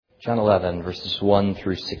John 11, verses 1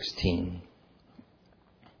 through 16.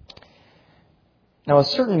 Now a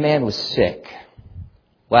certain man was sick,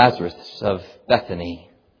 Lazarus of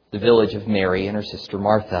Bethany, the village of Mary and her sister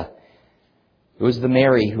Martha. It was the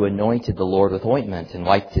Mary who anointed the Lord with ointment and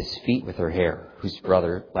wiped his feet with her hair, whose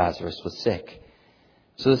brother Lazarus was sick.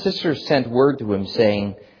 So the sisters sent word to him,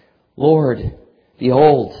 saying, Lord,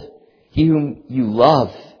 behold, he whom you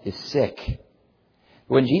love is sick.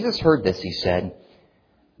 When Jesus heard this, he said,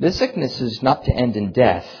 This sickness is not to end in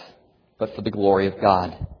death, but for the glory of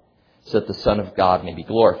God, so that the Son of God may be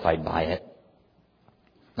glorified by it.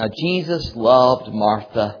 Now Jesus loved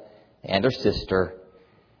Martha and her sister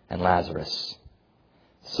and Lazarus.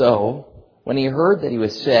 So, when he heard that he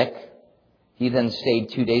was sick, he then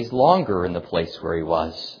stayed 2 days longer in the place where he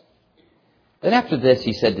was. Then after this,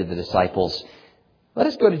 he said to the disciples, Let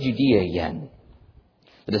us go to Judea again.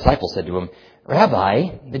 The disciples said to him,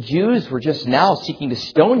 Rabbi, the Jews were just now seeking to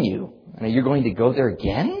stone you, and are you going to go there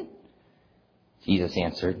again? Jesus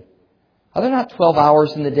answered, Are there not 12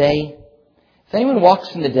 hours in the day? If anyone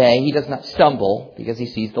walks in the day, he does not stumble, because he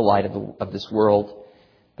sees the light of this world.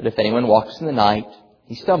 But if anyone walks in the night,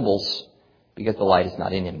 he stumbles, because the light is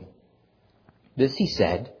not in him. This he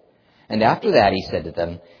said, and after that he said to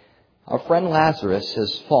them, Our friend Lazarus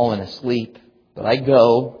has fallen asleep, but I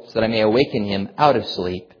go so that I may awaken him out of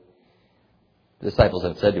sleep. The disciples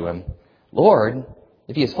had said to him, Lord,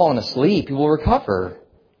 if he has fallen asleep, he will recover.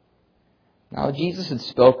 Now Jesus had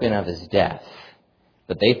spoken of his death,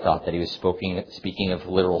 but they thought that he was speaking of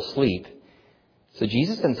literal sleep. So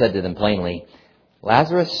Jesus then said to them plainly,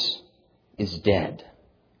 Lazarus is dead,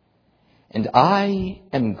 and I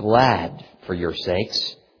am glad for your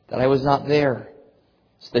sakes that I was not there,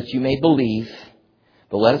 so that you may believe,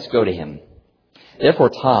 but let us go to him. Therefore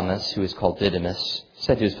Thomas, who is called Didymus,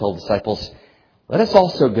 said to his fellow disciples, Let us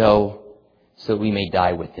also go, so we may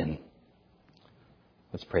die with him.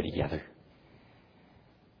 Let's pray together.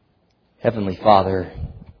 Heavenly Father,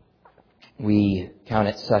 we count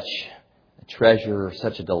it such a treasure,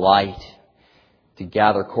 such a delight to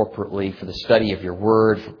gather corporately for the study of your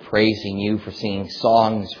word, for praising you, for singing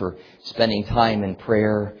songs, for spending time in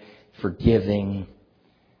prayer, for giving.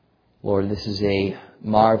 Lord, this is a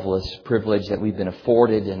marvelous privilege that we've been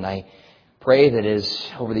afforded, and I pray that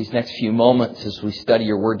as over these next few moments as we study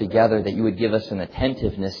your word together, that you would give us an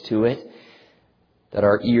attentiveness to it, that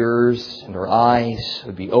our ears and our eyes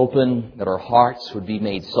would be open, that our hearts would be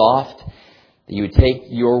made soft, that you would take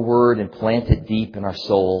your word and plant it deep in our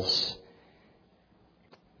souls.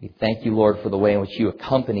 We thank you, Lord, for the way in which you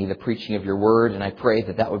accompany the preaching of your word, and I pray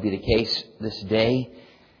that that would be the case this day.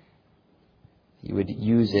 You would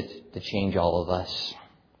use it to change all of us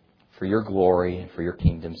for your glory and for your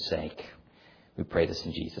kingdom's sake. We pray this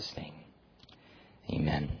in Jesus' name.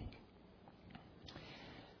 Amen.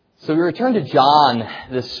 So we return to John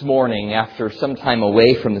this morning after some time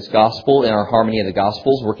away from this gospel in our Harmony of the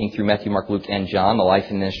Gospels, working through Matthew, Mark, Luke, and John, the life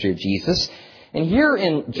and ministry of Jesus. And here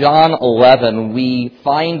in John 11, we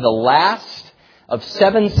find the last of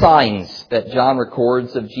 7 signs that John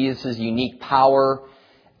records of Jesus' unique power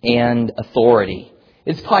and authority.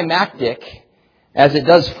 It's climactic, as it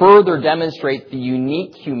does further demonstrate the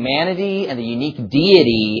unique humanity and the unique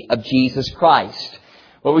deity of Jesus Christ.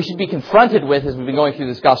 What we should be confronted with as we've been going through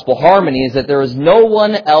this gospel harmony is that there is no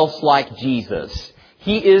one else like Jesus.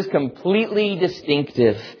 He is completely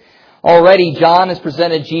distinctive. Already, John has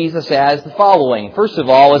presented Jesus as the following. First of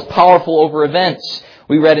all, as powerful over events.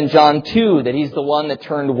 We read in John 2 that he's the one that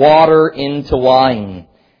turned water into wine.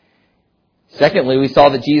 Secondly, we saw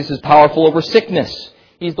that Jesus is powerful over sickness.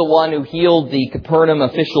 He's the one who healed the Capernaum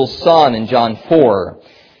official's son in John 4.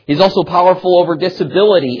 He's also powerful over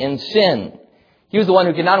disability and sin. He was the one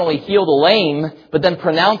who could not only heal the lame, but then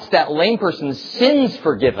pronounce that lame person's sins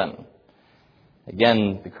forgiven.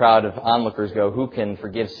 Again, the crowd of onlookers go, who can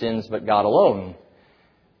forgive sins but God alone?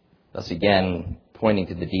 Thus again, pointing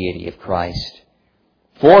to the deity of Christ.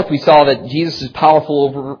 Fourth, we saw that Jesus is powerful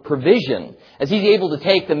over provision, as he's able to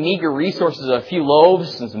take the meager resources of a few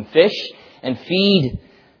loaves and some fish and feed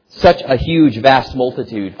such a huge, vast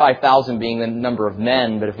multitude, 5,000 being the number of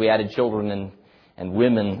men, but if we added children and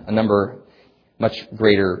women, a number much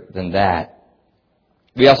greater than that.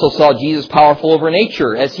 We also saw Jesus powerful over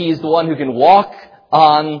nature, as he is the one who can walk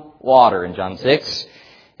on water in John 6.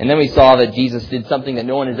 And then we saw that Jesus did something that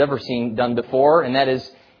no one has ever seen done before, and that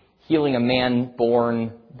is healing a man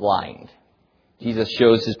born blind. Jesus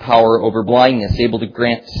shows his power over blindness, able to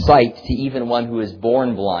grant sight to even one who is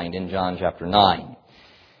born blind in John chapter 9.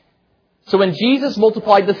 So when Jesus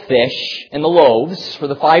multiplied the fish and the loaves for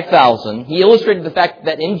the 5,000, he illustrated the fact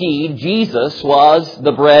that indeed Jesus was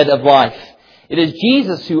the bread of life. It is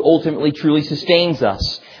Jesus who ultimately truly sustains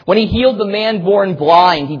us. When He healed the man born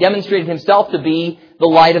blind, He demonstrated Himself to be the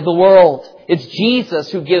light of the world. It's Jesus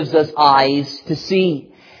who gives us eyes to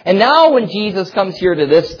see. And now when Jesus comes here to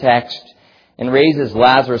this text and raises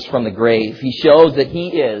Lazarus from the grave, He shows that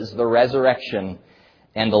He is the resurrection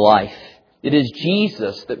and the life. It is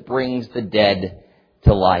Jesus that brings the dead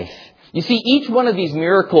to life. You see, each one of these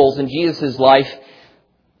miracles in Jesus' life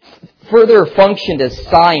further functioned as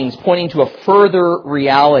signs pointing to a further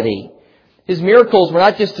reality. His miracles were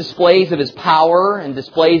not just displays of His power and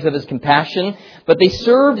displays of His compassion, but they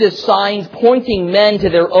served as signs pointing men to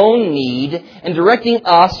their own need and directing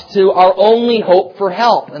us to our only hope for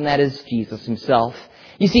help, and that is Jesus Himself.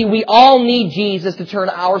 You see, we all need Jesus to turn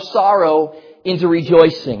our sorrow into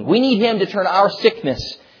rejoicing. We need Him to turn our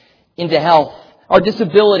sickness into health, our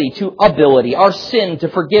disability to ability, our sin to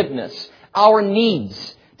forgiveness, our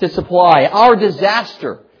needs to supply, our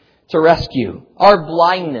disaster to rescue, our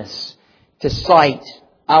blindness to sight,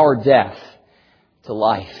 our death to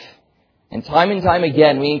life. And time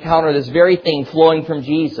again, we encounter this very thing flowing from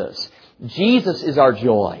Jesus. Jesus is our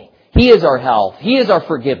joy. He is our health. He is our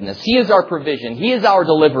forgiveness. He is our provision. He is our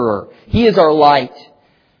deliverer. He is our light.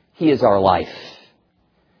 He is our life.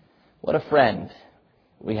 What a friend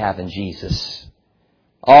we have in Jesus.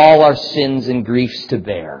 All our sins and griefs to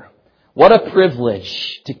bear. What a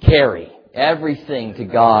privilege to carry everything to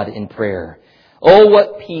God in prayer. Oh,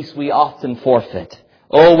 what peace we often forfeit.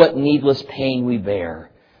 Oh, what needless pain we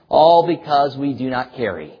bear. All because we do not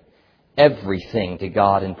carry everything to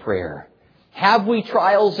God in prayer. Have we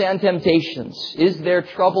trials and temptations? Is there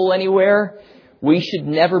trouble anywhere? We should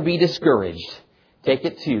never be discouraged. Take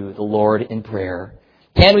it to the Lord in prayer.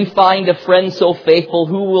 Can we find a friend so faithful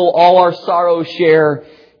who will all our sorrows share?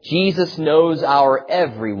 Jesus knows our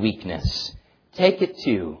every weakness. Take it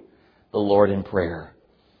to the Lord in prayer.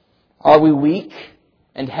 Are we weak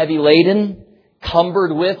and heavy laden,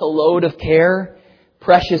 cumbered with a load of care?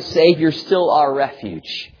 Precious Savior, still our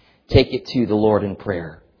refuge. Take it to the Lord in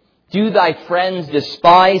prayer. Do thy friends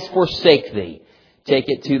despise, forsake thee? Take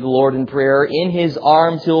it to the Lord in prayer. In His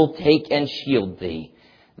arms He'll take and shield thee.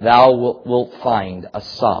 Thou wilt find a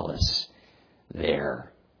solace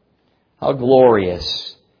there. How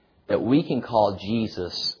glorious that we can call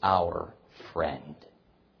Jesus our friend.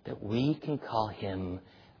 That we can call Him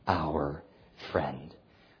our friend.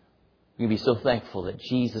 We can be so thankful that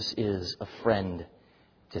Jesus is a friend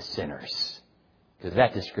to sinners. Because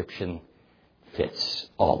that description fits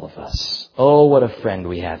all of us. Oh, what a friend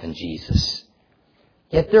we have in Jesus.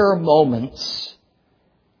 Yet there are moments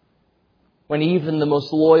when even the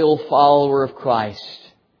most loyal follower of Christ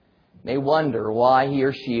may wonder why he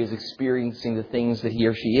or she is experiencing the things that he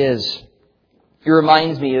or she is. It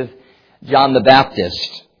reminds me of John the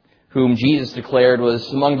Baptist, whom Jesus declared was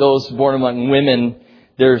among those born among women,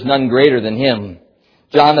 there's none greater than him.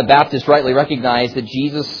 John the Baptist rightly recognized that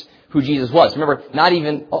Jesus, who Jesus was. Remember, not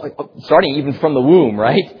even, starting even from the womb,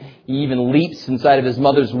 right? He even leaps inside of his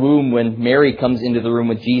mother's womb when Mary comes into the room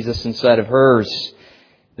with Jesus inside of hers.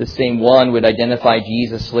 The same one would identify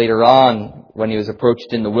Jesus later on when he was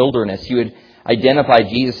approached in the wilderness. He would identify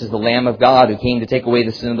Jesus as the Lamb of God who came to take away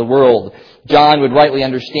the sin of the world. John would rightly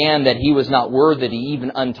understand that he was not worthy to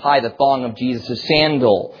even untie the thong of Jesus'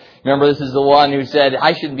 sandal. Remember, this is the one who said,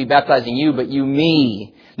 I shouldn't be baptizing you, but you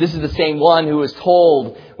me. This is the same one who was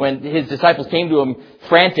told when his disciples came to him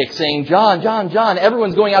frantic, saying, John, John, John,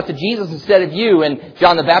 everyone's going out to Jesus instead of you. And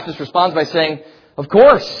John the Baptist responds by saying, of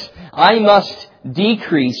course, I must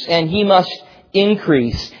decrease and he must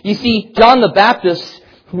increase. You see, John the Baptist,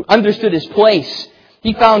 who understood his place,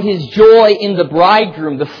 he found his joy in the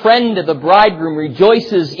bridegroom. The friend of the bridegroom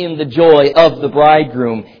rejoices in the joy of the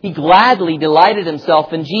bridegroom. He gladly delighted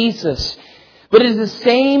himself in Jesus. But it is the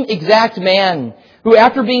same exact man who,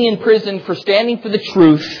 after being in prison for standing for the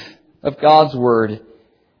truth of God's Word,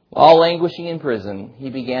 while languishing in prison, he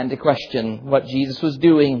began to question what Jesus was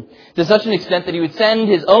doing, to such an extent that he would send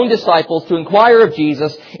his own disciples to inquire of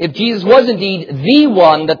Jesus if Jesus was indeed the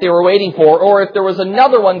one that they were waiting for, or if there was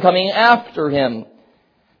another one coming after him.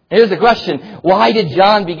 Here's the question. Why did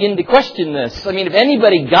John begin to question this? I mean, if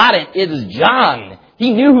anybody got it, it is John.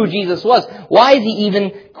 He knew who Jesus was. Why is he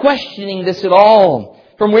even questioning this at all?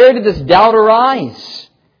 From where did this doubt arise?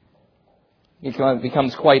 It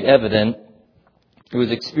becomes quite evident. It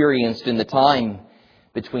was experienced in the time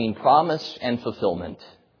between promise and fulfillment.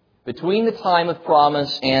 Between the time of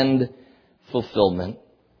promise and fulfillment.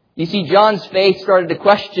 You see, John's faith started to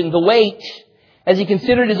question the wait as he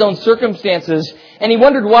considered his own circumstances, and he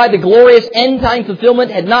wondered why the glorious end-time fulfillment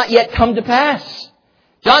had not yet come to pass.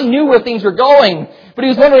 John knew where things were going, but he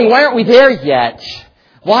was wondering, why aren't we there yet?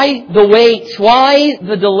 Why the wait? Why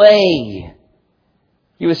the delay?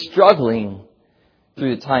 He was struggling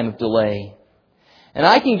through the time of delay. And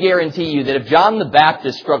I can guarantee you that if John the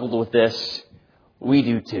Baptist struggled with this, we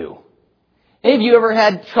do too. Any of you ever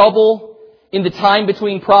had trouble in the time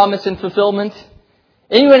between promise and fulfillment?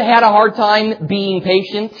 Anyone had a hard time being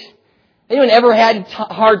patient? Anyone ever had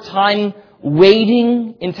a hard time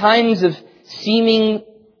waiting in times of seeming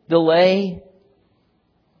delay?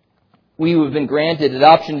 We who have been granted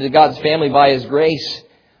adoption into God's family by His grace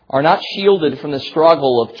are not shielded from the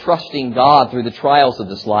struggle of trusting God through the trials of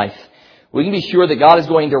this life. We can be sure that God is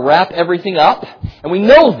going to wrap everything up, and we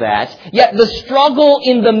know that. Yet the struggle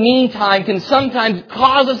in the meantime can sometimes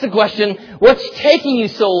cause us to question, what's taking you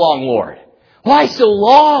so long, Lord? Why so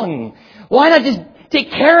long? Why not just take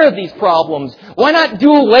care of these problems? Why not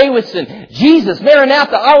do away with sin? Jesus,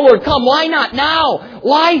 Maranatha, our Lord, come. Why not now?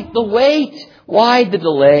 Why the wait? Why the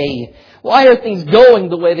delay? Why are things going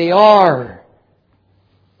the way they are?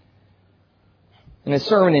 In a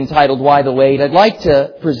sermon entitled, Why the Wait, I'd like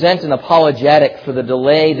to present an apologetic for the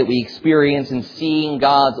delay that we experience in seeing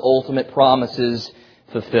God's ultimate promises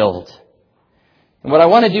fulfilled. And what I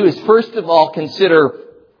want to do is first of all consider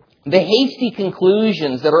the hasty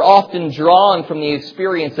conclusions that are often drawn from the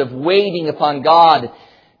experience of waiting upon God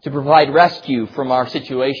to provide rescue from our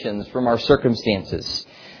situations, from our circumstances.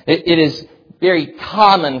 It is very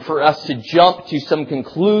common for us to jump to some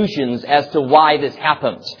conclusions as to why this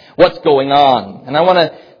happens, what's going on. And I want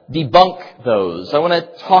to debunk those. I want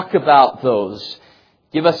to talk about those.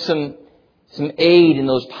 Give us some aid in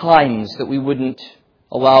those times that we wouldn't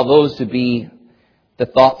allow those to be the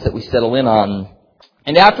thoughts that we settle in on.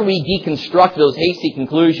 And after we deconstruct those hasty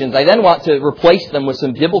conclusions, I then want to replace them with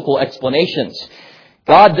some biblical explanations.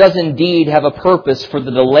 God does indeed have a purpose for the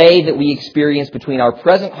delay that we experience between our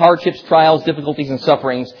present hardships, trials, difficulties, and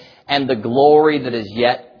sufferings and the glory that is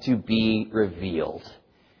yet to be revealed.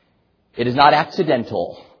 It is not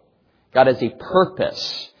accidental. God has a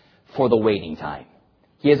purpose for the waiting time.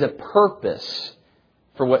 He has a purpose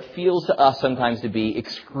for what feels to us sometimes to be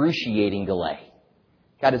excruciating delay.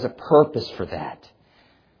 God has a purpose for that.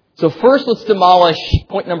 So first, let's demolish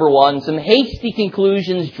point number one, some hasty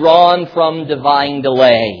conclusions drawn from divine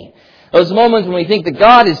delay. Those moments when we think that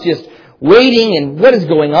God is just waiting and what is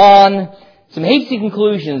going on. Some hasty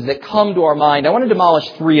conclusions that come to our mind. I want to demolish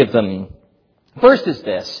three of them. First is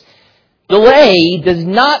this. Delay does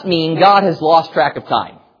not mean God has lost track of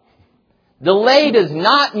time. Delay does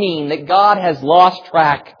not mean that God has lost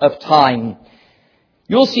track of time.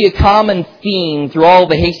 You'll see a common theme through all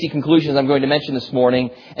the hasty conclusions I'm going to mention this morning,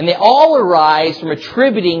 and they all arise from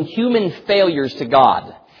attributing human failures to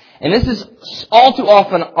God. And this is all too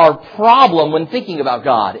often our problem when thinking about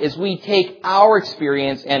God, is we take our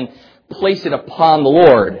experience and place it upon the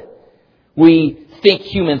Lord. We think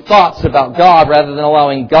human thoughts about God rather than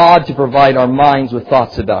allowing God to provide our minds with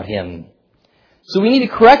thoughts about Him. So we need to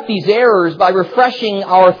correct these errors by refreshing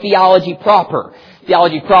our theology proper.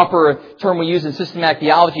 Theology proper, a term we use in systematic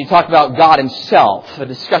theology to talk about God Himself, a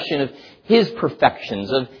discussion of His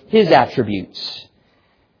perfections, of His attributes.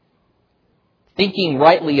 Thinking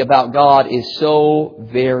rightly about God is so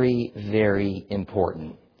very, very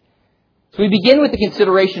important. So we begin with the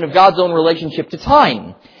consideration of God's own relationship to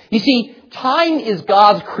time. You see, time is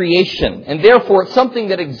God's creation, and therefore it's something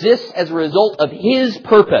that exists as a result of His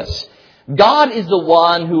purpose. God is the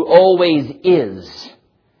one who always is.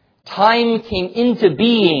 Time came into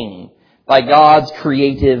being by God's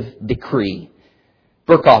creative decree.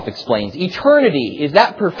 Berkhoff explains, eternity is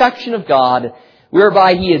that perfection of God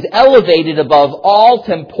whereby He is elevated above all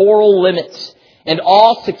temporal limits and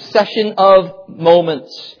all succession of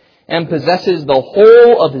moments and possesses the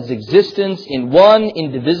whole of His existence in one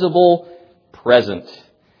indivisible present.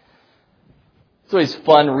 It's always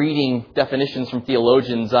fun reading definitions from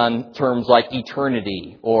theologians on terms like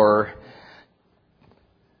eternity or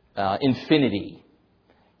infinity,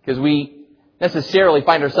 because we necessarily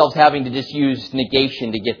find ourselves having to just use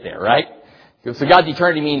negation to get there, right? So God's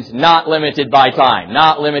eternity means not limited by time,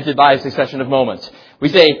 not limited by a succession of moments. We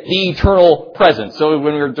say the eternal presence. So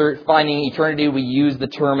when we're defining eternity, we use the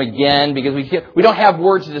term again because we don't have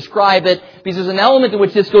words to describe it, because there's an element in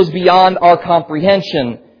which this goes beyond our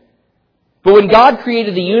comprehension. But when God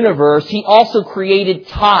created the universe, He also created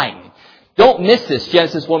time. Don't miss this,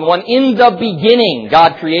 Genesis 1:1. In the beginning,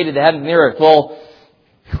 God created the heaven and the earth. Well,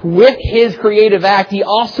 with His creative act, He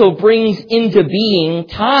also brings into being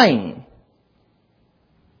time.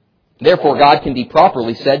 Therefore, God can be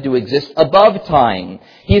properly said to exist above time.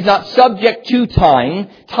 He is not subject to time.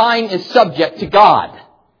 Time is subject to God.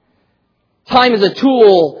 Time is a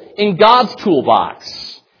tool in God's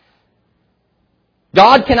toolbox.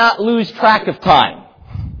 God cannot lose track of time.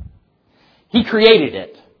 He created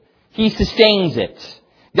it. He sustains it.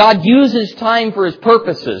 God uses time for His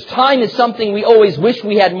purposes. Time is something we always wish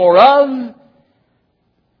we had more of,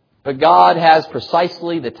 but God has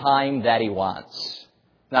precisely the time that He wants.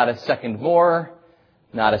 Not a second more,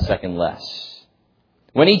 not a second less.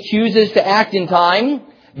 When He chooses to act in time,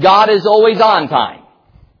 God is always on time.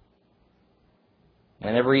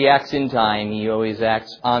 Whenever He acts in time, He always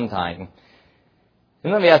acts on time.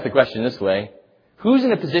 And let me ask the question this way. Who's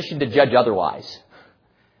in a position to judge otherwise?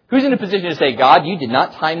 Who's in a position to say, God, you did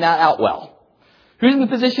not time that out well? Who's in the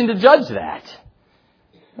position to judge that?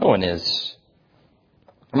 No one is.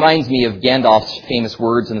 Reminds me of Gandalf's famous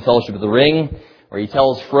words in the Fellowship of the Ring, where he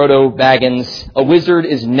tells Frodo Baggins, a wizard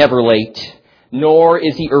is never late, nor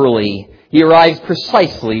is he early. He arrives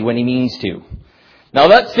precisely when he means to. Now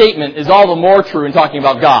that statement is all the more true in talking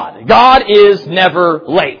about God. God is never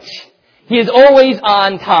late. He is always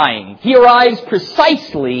on time. He arrives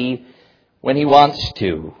precisely when He wants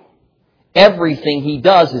to. Everything He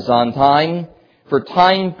does is on time, for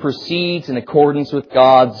time proceeds in accordance with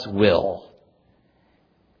God's will.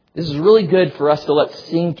 This is really good for us to let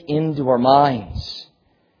sink into our minds.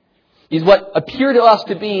 Is what appear to us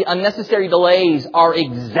to be unnecessary delays are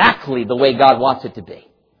exactly the way God wants it to be.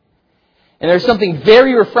 And there's something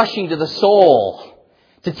very refreshing to the soul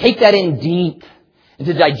to take that in deep and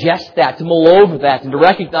to digest that, to mull over that, and to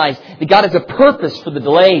recognize that God has a purpose for the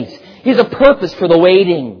delays. He has a purpose for the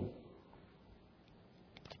waiting.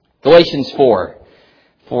 Galatians 4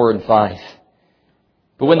 and 5.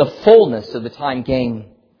 But when the fullness of the time came,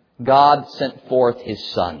 God sent forth His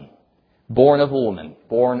Son, born of a woman,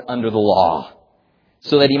 born under the law,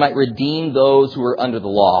 so that He might redeem those who were under the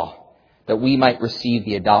law, that we might receive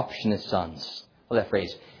the adoption as sons. Well, that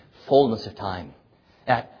phrase, fullness of time.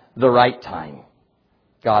 At the right time,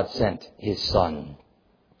 God sent His Son.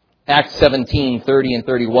 Acts 17:30 and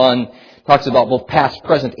 31 talks about both past,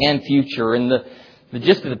 present, and future. And the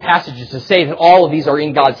gist of the passage is to say that all of these are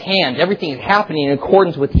in God's hand. Everything is happening in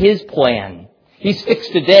accordance with His plan. He's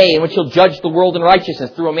fixed a day in which He'll judge the world in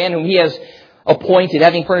righteousness through a man whom He has appointed,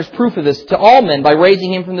 having furnished proof of this to all men by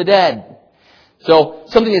raising Him from the dead. So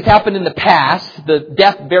something that's happened in the past, the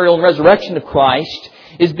death, burial, and resurrection of Christ,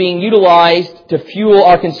 is being utilized to fuel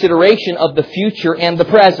our consideration of the future and the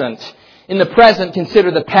present. In the present, consider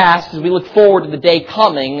the past as we look forward to the day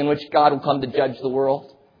coming in which God will come to judge the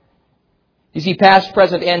world. You see, past,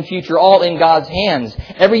 present, and future all in God's hands.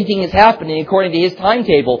 Everything is happening according to His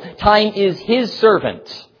timetable. Time is His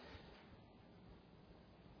servant.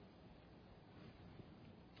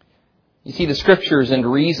 You see, the Scriptures and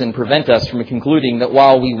reason prevent us from concluding that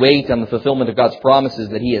while we wait on the fulfillment of God's promises,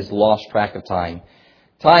 that He has lost track of time.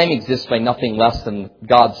 Time exists by nothing less than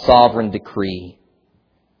God's sovereign decree.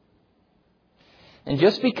 And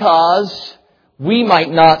just because we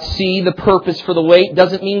might not see the purpose for the wait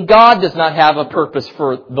doesn't mean God does not have a purpose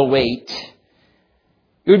for the wait.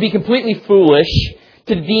 It would be completely foolish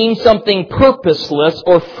to deem something purposeless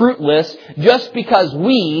or fruitless just because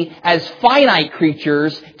we, as finite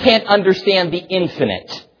creatures, can't understand the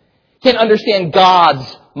infinite, can't understand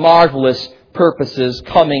God's marvelous purposes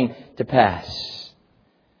coming to pass.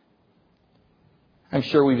 I'm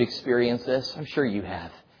sure we've experienced this. I'm sure you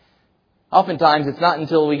have. Oftentimes, it's not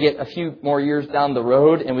until we get a few more years down the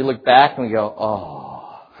road and we look back and we go,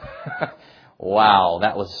 oh, wow,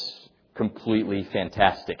 that was completely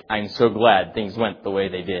fantastic. I'm so glad things went the way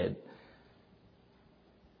they did.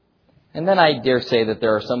 And then I dare say that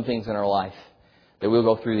there are some things in our life that we'll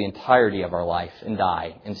go through the entirety of our life and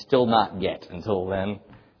die and still not get until then,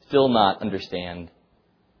 still not understand.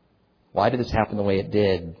 Why did this happen the way it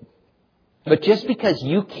did? But just because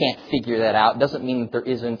you can't figure that out doesn't mean that there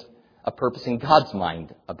isn't a purpose in God's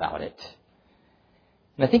mind about it.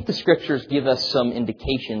 And I think the Scriptures give us some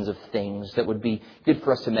indications of things that would be good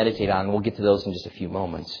for us to meditate on, and we'll get to those in just a few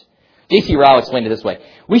moments. J.C. Ryle explained it this way: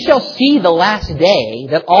 we shall see the last day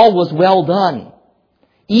that all was well done.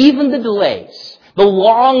 Even the delays, the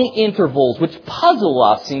long intervals which puzzle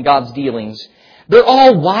us in God's dealings, they're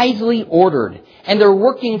all wisely ordered, and they're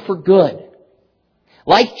working for good.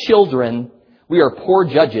 Like children, we are poor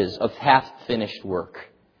judges of half-finished work.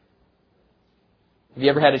 Have you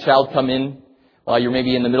ever had a child come in while you're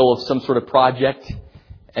maybe in the middle of some sort of project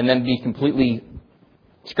and then be completely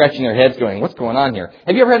scratching their heads going, what's going on here?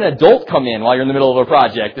 Have you ever had an adult come in while you're in the middle of a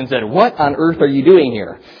project and said, what on earth are you doing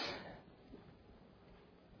here?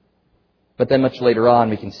 But then much later on,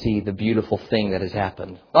 we can see the beautiful thing that has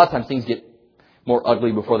happened. A lot of times things get more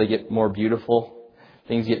ugly before they get more beautiful.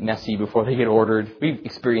 Things get messy before they get ordered. We've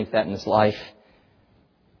experienced that in this life.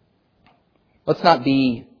 Let's not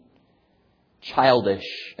be childish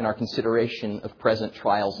in our consideration of present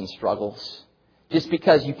trials and struggles. Just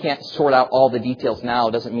because you can't sort out all the details now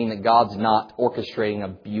doesn't mean that God's not orchestrating a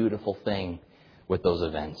beautiful thing with those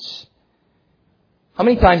events. How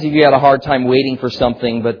many times have you had a hard time waiting for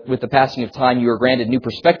something, but with the passing of time you were granted new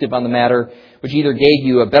perspective on the matter, which either gave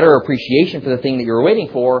you a better appreciation for the thing that you were waiting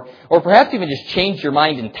for, or perhaps even just changed your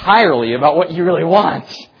mind entirely about what you really want,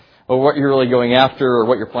 or what you're really going after, or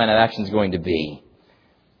what your plan of action is going to be?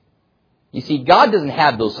 You see, God doesn't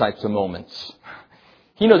have those types of moments.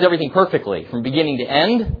 He knows everything perfectly, from beginning to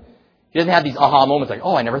end. He doesn't have these aha moments like,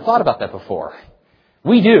 oh, I never thought about that before.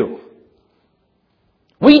 We do.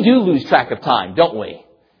 We do lose track of time, don't we?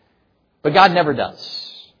 But God never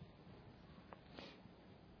does.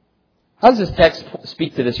 How does this text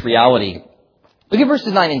speak to this reality? Look at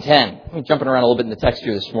verses 9 and 10. I'm jumping around a little bit in the text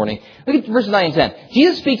here this morning. Look at verses 9 and 10.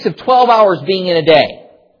 Jesus speaks of 12 hours being in a day.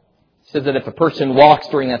 He says that if a person walks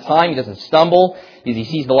during that time, he doesn't stumble because he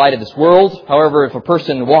sees the light of this world. However, if a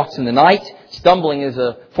person walks in the night, stumbling is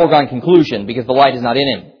a foregone conclusion because the light is not in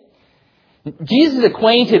him. Jesus is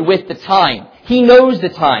acquainted with the time. He knows the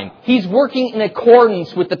time. He's working in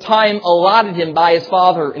accordance with the time allotted him by his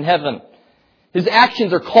Father in heaven. His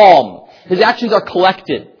actions are calm. His actions are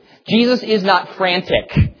collected. Jesus is not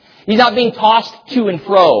frantic. He's not being tossed to and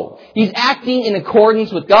fro. He's acting in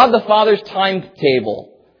accordance with God the Father's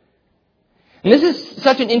timetable. And this is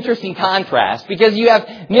such an interesting contrast because you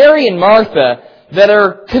have Mary and Martha that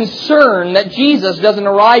are concerned that Jesus doesn't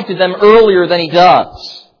arrive to them earlier than he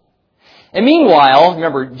does. And meanwhile,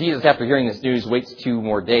 remember, Jesus, after hearing this news, waits 2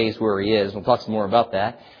 more days where he is. We'll talk some more about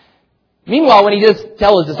that. Meanwhile, when he does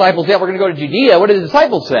tell his disciples, yeah, we're going to go to Judea, what do the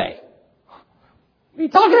disciples say? What are you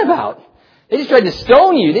talking about? They just tried to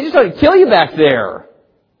stone you. They just tried to kill you back there.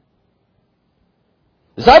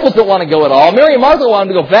 The disciples don't want to go at all. Mary and Martha want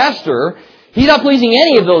him to go faster. He's not pleasing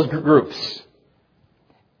any of those groups.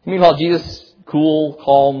 Meanwhile, Jesus, cool,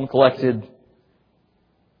 calm, collected.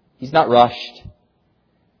 He's not rushed,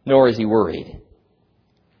 nor is he worried.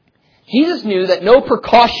 Jesus knew that no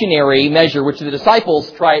precautionary measure which the disciples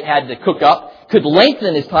had to cook up could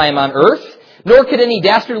lengthen his time on earth, nor could any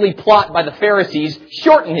dastardly plot by the Pharisees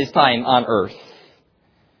shorten his time on earth.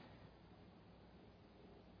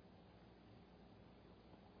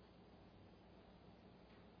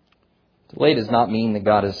 Delay does not mean that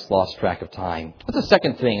God has lost track of time. What's the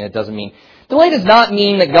second thing it doesn't mean? Delay does not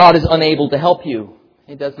mean that God is unable to help you.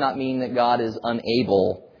 It does not mean that God is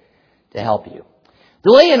unable to help you.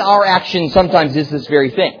 Delay in our action sometimes is this very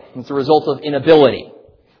thing. It's a result of inability.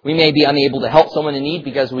 We may be unable to help someone in need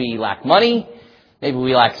because we lack money. Maybe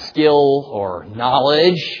we lack skill or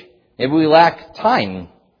knowledge. Maybe we lack time.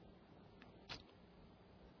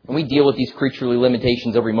 And we deal with these creaturely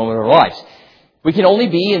limitations every moment of our lives. We can only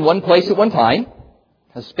be in one place at one time.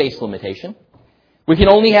 A space limitation. We can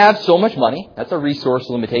only have so much money. That's a resource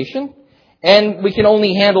limitation. And we can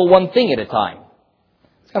only handle one thing at a time.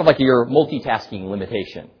 It's kind of like your multitasking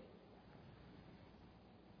limitation.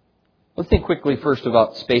 Let's think quickly first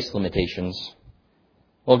about space limitations.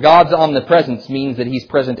 Well, God's omnipresence means that He's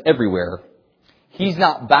present everywhere. He's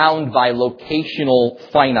not bound by locational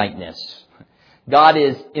finiteness. God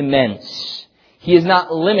is immense. He is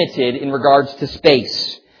not limited in regards to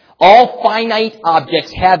space. All finite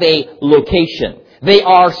objects have a location. They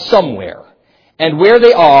are somewhere. And where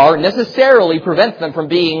they are necessarily prevents them from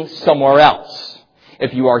being somewhere else.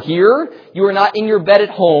 If you are here, you are not in your bed at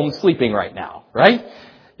home sleeping right now, right?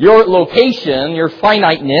 Your location, your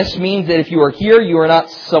finiteness means that if you are here, you are not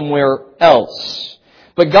somewhere else.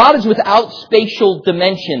 But God is without spatial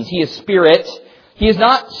dimensions. He is spirit. He is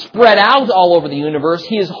not spread out all over the universe.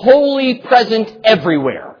 He is wholly present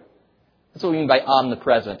everywhere. That's what we mean by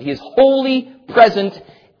omnipresent. He is wholly present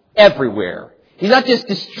everywhere. He's not just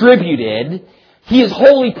distributed. He is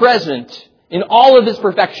wholly present in all of His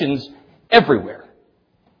perfections everywhere.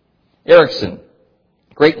 Erickson,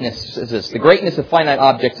 greatness is this. The greatness of finite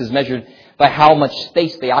objects is measured by how much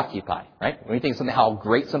space they occupy, right? When we think of something, how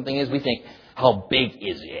great something is, we think, how big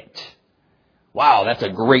is it? Wow, that's a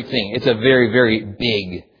great thing. It's a very, very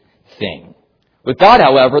big thing. With God,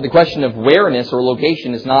 however, the question of whereness or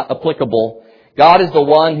location is not applicable. God is the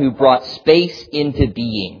one who brought space into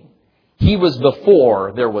being. He was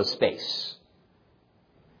before there was space.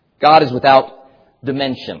 God is without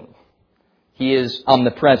dimension. He is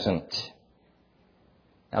omnipresent.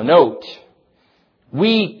 Now note,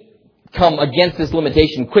 we come against this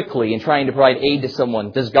limitation quickly in trying to provide aid to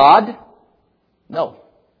someone. Does God? No.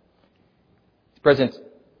 He's present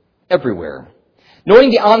everywhere.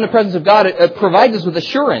 Knowing the omnipresence of God provides us with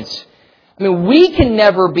assurance. I mean, we can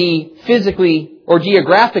never be physically or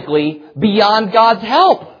geographically beyond God's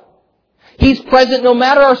help. He's present no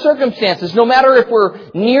matter our circumstances, no matter if we're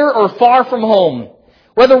near or far from home,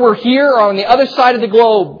 whether we're here or on the other side of the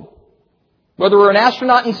globe, whether we're an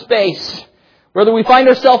astronaut in space, whether we find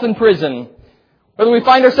ourselves in prison, whether we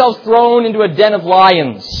find ourselves thrown into a den of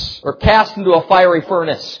lions, or cast into a fiery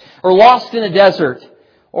furnace, or lost in a desert,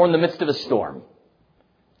 or in the midst of a storm.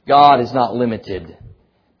 God is not limited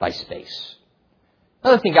by space.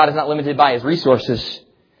 Another thing God is not limited by is resources.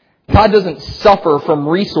 God doesn't suffer from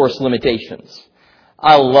resource limitations.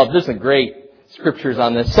 I love, there's some great scriptures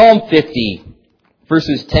on this. Psalm 50,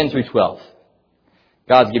 verses 10 through 12.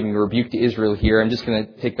 God's giving a rebuke to Israel here. I'm just going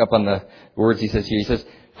to pick up on the words he says here. He says,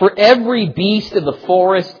 "For every beast of the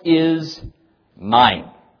forest is mine,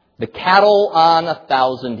 the cattle on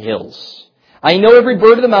 1,000 hills. I know every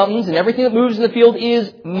bird of the mountains, and everything that moves in the field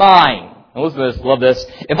is mine." Now listen to this, love this.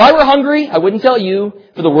 "If I were hungry, I wouldn't tell you,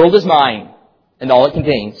 for the world is mine, and all it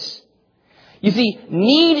contains." You see,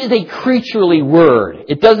 need is a creaturely word.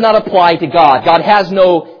 It does not apply to God. God has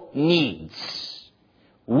no needs.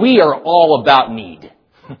 We are all about need.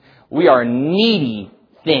 We are needy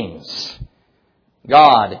things.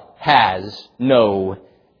 God has no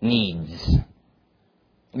needs.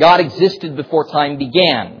 God existed before time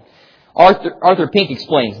began. Arthur Pink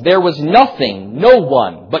explains, there was nothing, no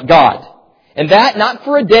one but God. And that not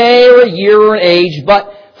for a day or a year or an age,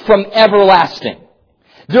 but from everlasting.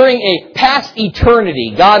 During a past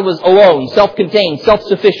eternity, God was alone, self-contained,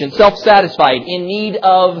 self-sufficient, self-satisfied, in need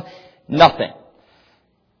of nothing.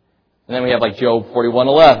 And then we have like Job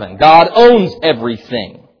 41:11. God owns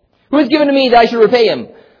everything. Who has given to me that I should repay him?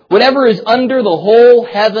 Whatever is under the whole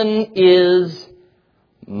heaven is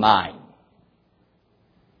mine.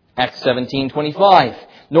 Acts 17:25.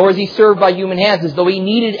 Nor is he served by human hands as though he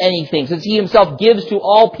needed anything, since he himself gives to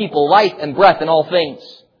all people life and breath and all things.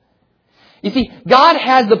 You see, God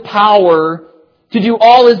has the power to do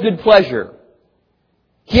all his good pleasure.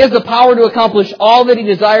 He has the power to accomplish all that he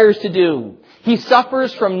desires to do. He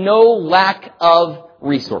suffers from no lack of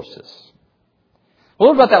resources. Well,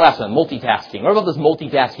 what about that last one? Multitasking. What about this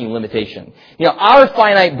multitasking limitation? You know, our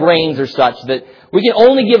finite brains are such that we can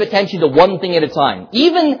only give attention to one thing at a time.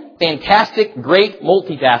 Even fantastic, great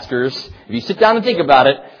multitaskers, if you sit down and think about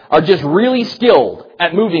it, are just really skilled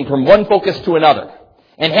at moving from one focus to another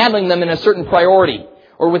and handling them in a certain priority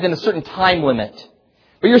or within a certain time limit.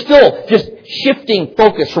 But you're still just shifting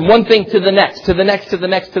focus from one thing to the next, to the next, to the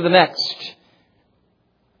next, to the next.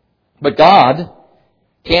 But God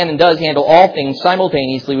can and does handle all things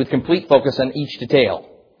simultaneously with complete focus on each detail.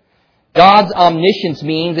 God's omniscience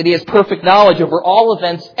means that he has perfect knowledge over all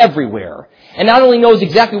events everywhere, and not only knows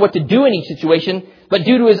exactly what to do in each situation, but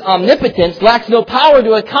due to his omnipotence, lacks no power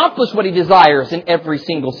to accomplish what he desires in every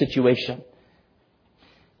single situation.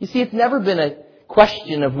 You see, it's never been a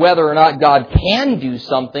question of whether or not God can do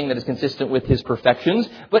something that is consistent with his perfections,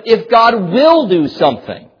 but if God will do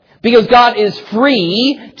something. Because God is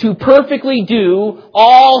free to perfectly do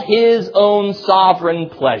all his own sovereign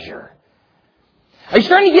pleasure. Are you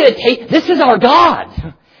starting to get a taste? This is our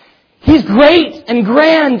God. He's great and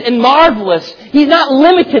grand and marvelous. He's not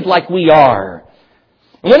limited like we are.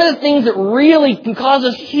 And one of the things that really can cause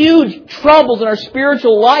us huge troubles in our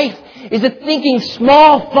spiritual life is that thinking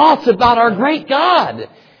small thoughts about our great God.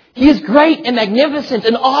 He is great and magnificent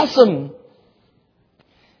and awesome.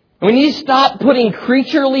 And we need to stop putting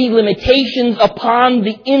creaturely limitations upon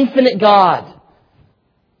the infinite God.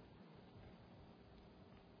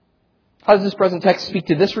 How does this present text speak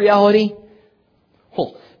to this reality?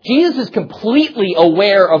 Well, Jesus is completely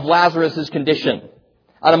aware of Lazarus' condition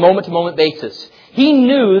on a moment-to-moment basis. He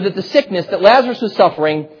knew that the sickness that Lazarus was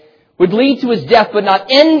suffering would lead to his death, but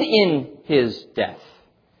not end in his death.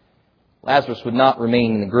 Lazarus would not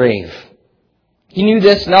remain in the grave. He knew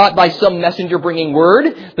this not by some messenger bringing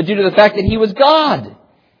word, but due to the fact that he was God.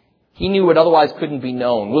 He knew what otherwise couldn't be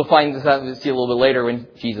known. We'll find this out, see a little bit later when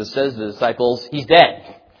Jesus says to the disciples, he's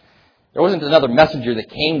dead. There wasn't another messenger that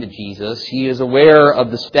came to Jesus. He is aware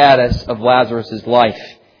of the status of Lazarus' life.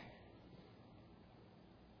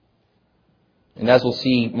 And as we'll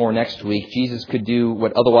see more next week, Jesus could do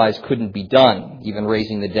what otherwise couldn't be done, even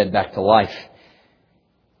raising the dead back to life.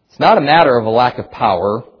 It's not a matter of a lack of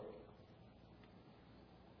power.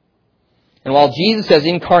 And while Jesus, as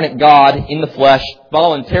incarnate God in the flesh,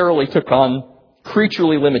 voluntarily took on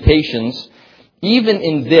creaturely limitations, even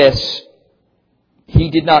in this, he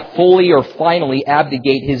did not fully or finally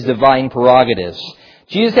abdicate his divine prerogatives.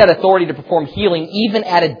 Jesus had authority to perform healing even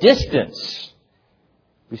at a distance.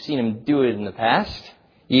 We've seen him do it in the past,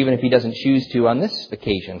 even if he doesn't choose to on this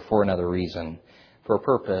occasion for another reason, for a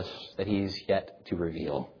purpose that he's yet to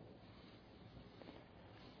reveal.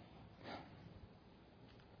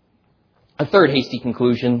 A third hasty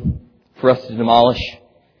conclusion for us to demolish.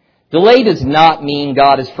 Delay does not mean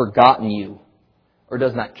God has forgotten you or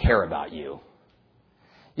does not care about you.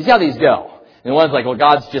 You see how these go. And one's like, well,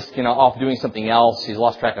 God's just, off doing something else. He's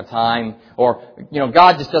lost track of time. Or,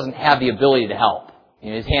 God just doesn't have the ability to help.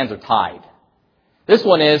 His hands are tied. This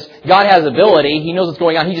one is, God has ability. He knows what's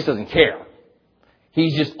going on. He just doesn't care.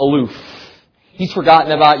 He's just aloof. He's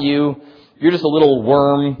forgotten about you. You're just a little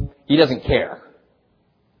worm. He doesn't care.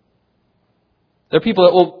 There are people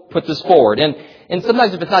that will put this forward. And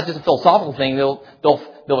sometimes if it's not just a philosophical thing,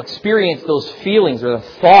 they'll experience those feelings or the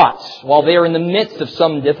thoughts while they are in the midst of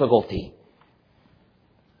some difficulty.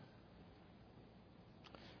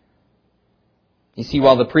 You see,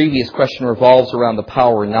 while the previous question revolves around the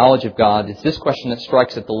power and knowledge of God, it's this question that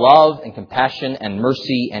strikes at the love and compassion and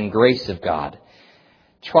mercy and grace of God.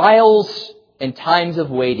 Trials and times of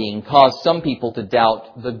waiting cause some people to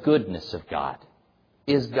doubt the goodness of God.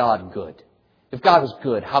 Is God good? If God was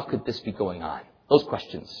good, how could this be going on? Those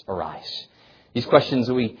questions arise. These questions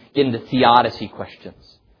that we get into theodicy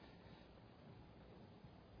questions.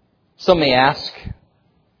 Some may ask,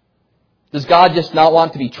 does God just not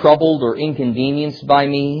want to be troubled or inconvenienced by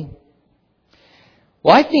me?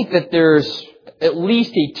 Well, I think that there's at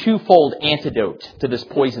least a twofold antidote to this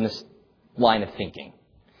poisonous line of thinking.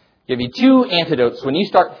 I'll give you two antidotes. When you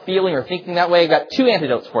start feeling or thinking that way, I've got two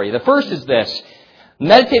antidotes for you. The first is this.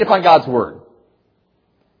 Meditate upon God's Word.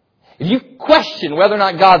 If you question whether or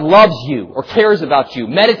not God loves you or cares about you,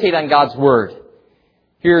 meditate on God's Word.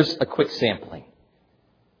 Here's a quick sampling.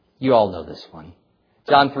 You all know this one.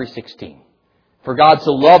 John 3:16. For God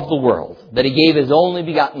so loved the world that He gave His only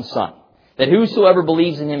begotten Son, that whosoever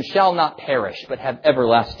believes in Him shall not perish, but have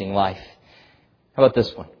everlasting life. How about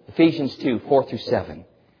this one? Ephesians 2:4-7.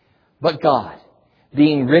 But God,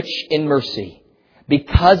 being rich in mercy,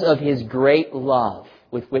 because of His great love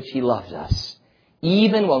with which He loves us,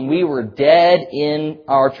 even when we were dead in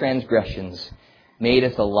our transgressions, made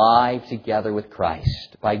us alive together with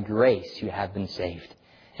Christ. By grace you have been saved.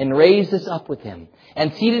 And raised us up with Him,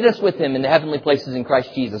 and seated us with Him in the heavenly places in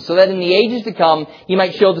Christ Jesus, so that in the ages to come He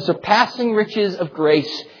might show the surpassing riches of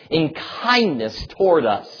grace in kindness toward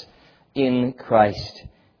us in Christ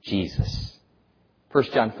Jesus. 1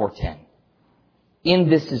 John 4:10. In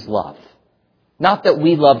this is love. Not that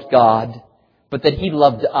we loved God, but that He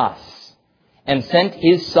loved us, and sent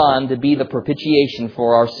His Son to be the propitiation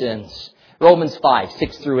for our sins. Romans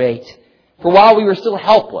 5:6-8. For while we were still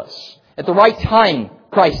helpless, at the right time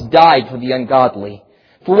Christ died for the ungodly.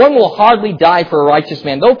 For one will hardly die for a righteous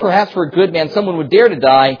man, though perhaps for a good man someone would dare to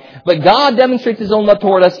die. But God demonstrates His own love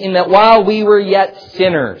toward us in that while we were yet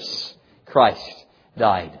sinners, Christ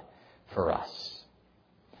died for us.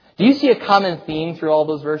 Do you see a common theme through all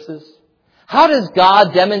those verses? How does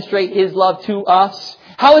God demonstrate His love to us?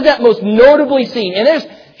 How is that most notably seen? And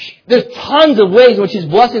there's tons of ways in which His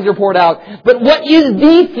blessings are poured out. But what is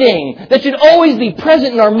the thing that should always be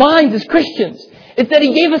present in our minds as Christians? It's that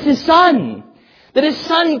He gave us His Son. That His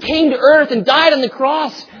Son came to earth and died on the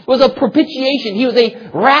cross. Was a propitiation. He was a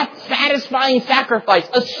wrath-satisfying sacrifice.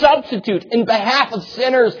 A substitute in behalf of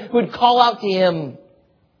sinners who would call out to Him.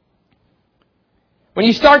 When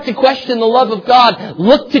you start to question the love of God,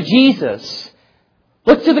 look to Jesus.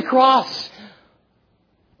 Look to the cross.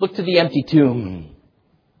 Look to the empty tomb.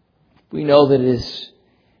 We know that it is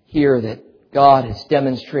here that God has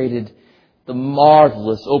demonstrated the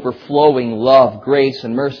marvelous, overflowing love, grace,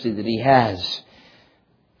 and mercy that He has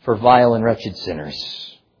for vile and wretched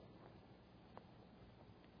sinners.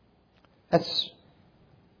 That's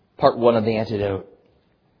part one of the antidote.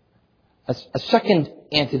 A second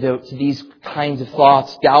antidote to these kinds of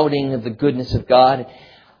thoughts, doubting of the goodness of God.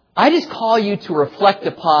 I just call you to reflect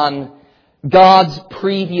upon God's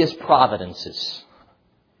previous providences.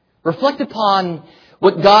 Reflect upon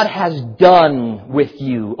what God has done with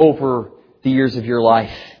you over the years of your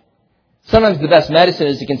life. Sometimes the best medicine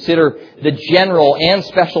is to consider the general and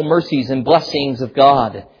special mercies and blessings of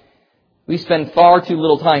God. We spend far too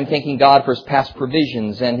little time thanking God for His past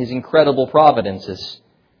provisions and His incredible providences.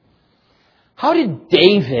 How did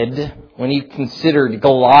David, when he considered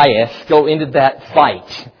Goliath, go into that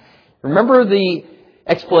fight? Remember the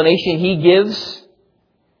explanation he gives?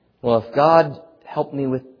 Well, if God helped me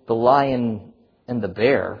with the lion and the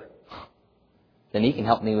bear, then He can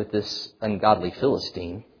help me with this ungodly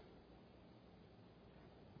Philistine.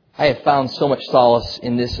 I have found so much solace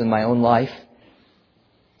in this in my own life.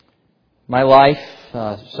 My life,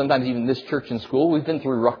 sometimes even this church and school, we've been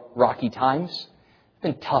through rocky times.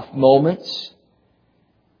 Been tough moments.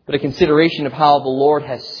 But a consideration of how the Lord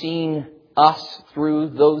has seen us through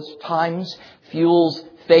those times fuels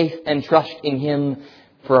faith and trust in Him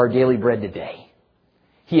for our daily bread today.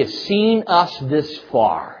 He has seen us this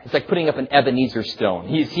far. It's like putting up an Ebenezer stone.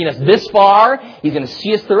 He's seen us this far. He's going to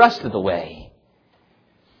see us the rest of the way.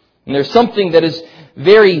 And there's something that is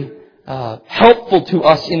very helpful to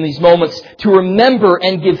us in these moments to remember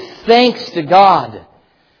and give thanks to God.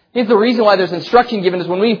 I think the reason why there's instruction given is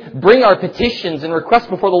when we bring our petitions and requests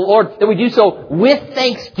before the Lord, that we do so with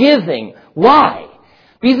thanksgiving. Why?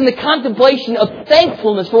 Because in the contemplation of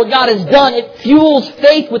thankfulness for what God has done, it fuels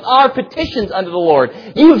faith with our petitions unto the Lord.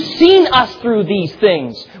 You've seen us through these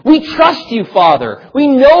things. We trust you, Father. We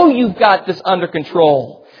know you've got this under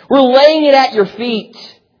control. We're laying it at your feet.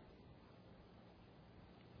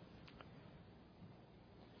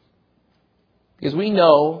 Because we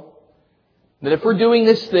know that if we're doing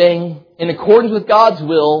this thing in accordance with God's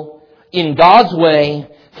will, in God's way,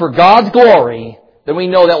 for God's glory, then we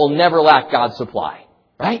know that we'll never lack God's supply.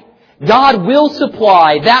 Right? God will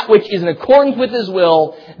supply that which is in accordance with His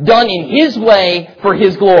will, done in His way for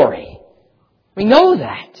His glory. We know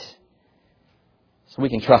that. So we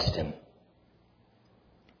can trust Him.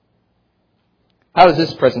 How does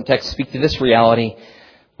this present text speak to this reality?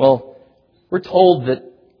 Well, we're told that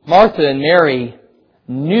Martha and Mary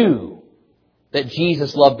knew that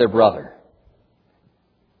Jesus loved their brother.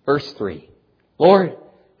 Verse 3. Lord,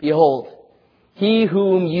 behold, he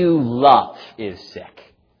whom you love is sick.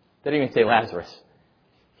 They didn't even say Lazarus.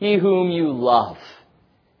 He whom you love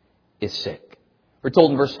is sick. We're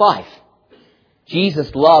told in verse 5.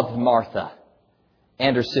 Jesus loved Martha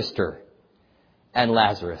and her sister and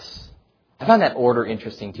Lazarus. I found that order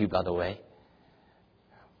interesting too, by the way.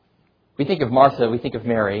 We think of Martha, we think of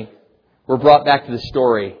Mary. We're brought back to the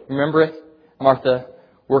story. Remember it? Martha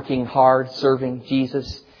working hard, serving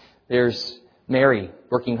Jesus. There's Mary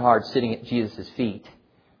working hard, sitting at Jesus' feet.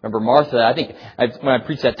 Remember Martha, when I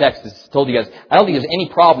preached that text, I told you guys, I don't think there's any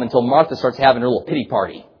problem until Martha starts having her little pity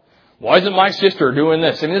party. Why isn't my sister doing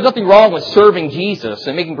this? I mean, there's nothing wrong with serving Jesus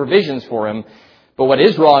and making provisions for Him. But what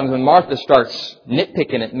is wrong is when Martha starts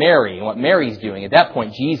nitpicking at Mary and what Mary's doing. At that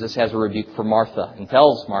point, Jesus has a rebuke for Martha and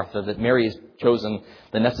tells Martha that Mary has chosen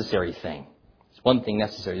the necessary thing. It's one thing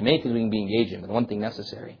necessary. There are many things we can be engaged in, but one thing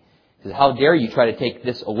necessary. Because how dare you try to take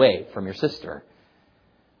this away from your sister?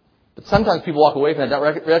 But sometimes people walk away from that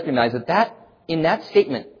and don't recognize that in that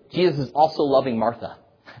statement, Jesus is also loving Martha.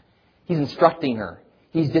 He's instructing her.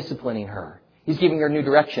 He's disciplining her. He's giving her new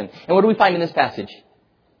direction. And what do we find in this passage?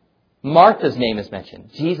 Martha's name is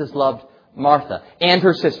mentioned. Jesus loved Martha and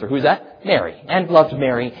her sister. Who's that? Mary. And loved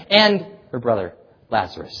Mary and her brother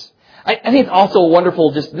Lazarus. I think it's also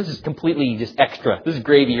wonderful, this is completely just extra. This is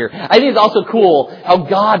gravy here. I think it's also cool how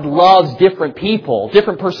God loves different people,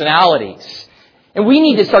 different personalities. And we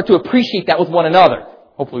need to start to appreciate that with one another.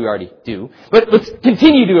 Hopefully we already do. But let's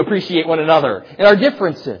continue to appreciate one another and our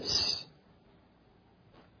differences.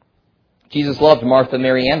 Jesus loved Martha,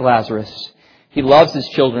 Mary, and Lazarus. He loves His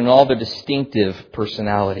children in all their distinctive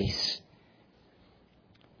personalities.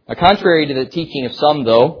 Now, contrary to the teaching of some,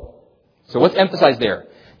 though, so what's emphasized there?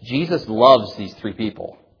 Jesus loves these three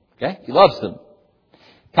people. Okay? He loves them.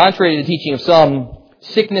 Contrary to the teaching of some,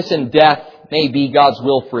 sickness and death may be God's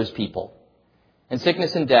will for His people. And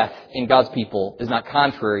sickness and death in God's people is not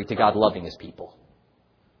contrary to God loving His people.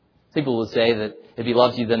 People will say that if He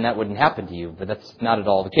loves you, then that wouldn't happen to you. But that's not at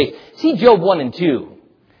all the case. See Job 1 and 2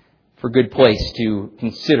 for a good place to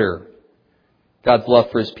consider God's love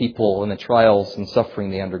for His people and the trials and suffering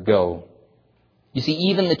they undergo. You see,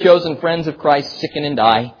 even the chosen friends of Christ sicken and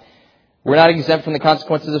die. We're not exempt from the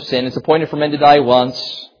consequences of sin. It's appointed for men to die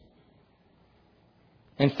once.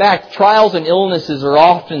 In fact, trials and illnesses are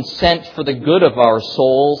often sent for the good of our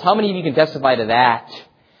souls. How many of you can testify to that?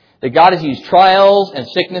 That God has used trials and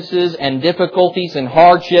sicknesses and difficulties and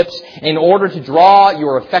hardships in order to draw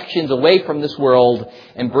your affections away from this world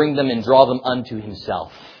and bring them and draw them unto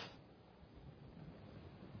Himself.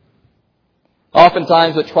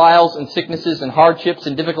 Oftentimes what trials and sicknesses and hardships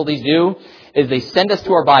and difficulties do is they send us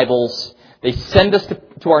to our Bibles, they send us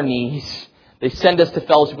to our knees, they send us to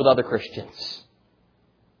fellowship with other Christians.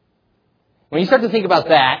 When you start to think about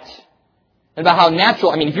that, and about how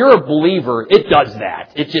natural, if you're a believer, it does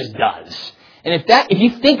that. It just does. And if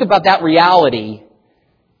you think about that reality,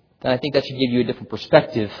 then I think that should give you a different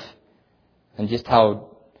perspective on just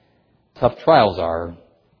how tough trials are.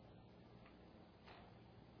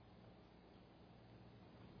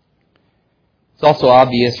 It's also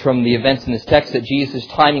obvious from the events in this text that Jesus'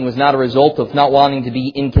 timing was not a result of not wanting to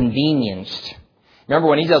be inconvenienced. Remember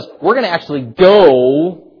when He says, we're going to actually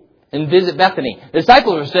go and visit Bethany. The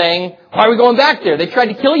disciples are saying, why are we going back there? They tried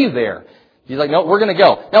to kill you there. He's like, no, we're going to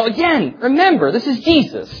go. Now again, remember, this is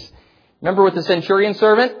Jesus. Remember with the centurion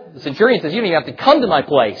servant? The centurion says, you don't even have to come to my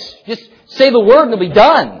place. Just say the word and it'll be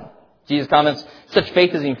done. Jesus comments, such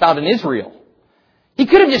faith isn't even found in Israel. He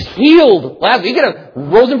could have just healed Lazarus. He could have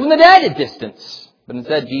rose him from the dead at distance. But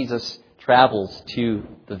instead, Jesus travels to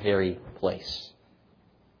the very place.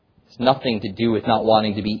 It's nothing to do with not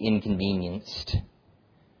wanting to be inconvenienced.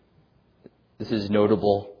 This is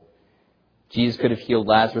notable. Jesus could have healed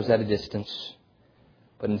Lazarus at a distance.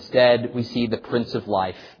 But instead, we see the Prince of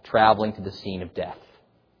Life traveling to the scene of death.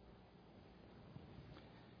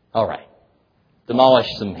 All right. Demolish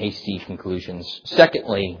some hasty conclusions.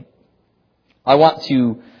 Secondly, I want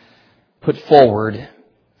to put forward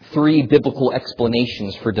 3 biblical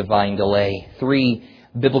explanations for divine delay. 3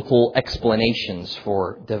 biblical explanations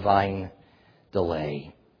for divine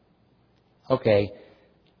delay. Okay,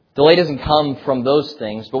 delay doesn't come from those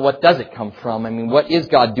things, but what does it come from? I mean, what is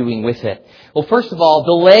God doing with it? Well, first of all,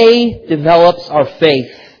 delay develops our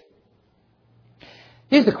faith.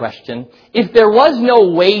 Here's the question. If there was no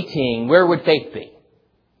waiting, where would faith be?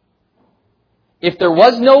 If there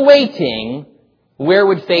was no waiting, where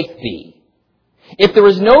would faith be? If there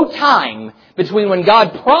was no time between when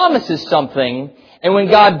God promises something and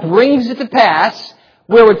when God brings it to pass,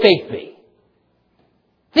 where would faith be?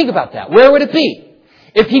 Think about that. Where would it be?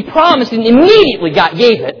 If He promised and immediately God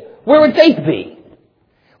gave it, where would faith be?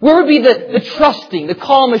 Where would be the trusting, the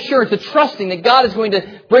calm assurance, the trusting that God is going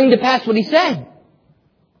to bring to pass what He said?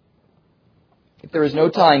 If there is no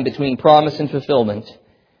time between promise and fulfillment,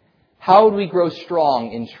 how would we grow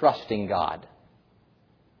strong in trusting God?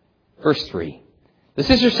 Verse 3. The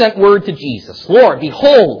sister sent word to Jesus. Lord,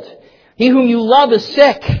 behold, he whom you love is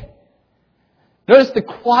sick. Notice the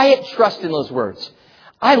quiet trust in those words.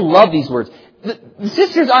 I love these words. The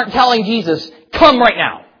sisters aren't telling Jesus, come right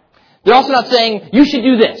now. They're also not saying, you should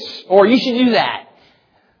do this, or you should do that.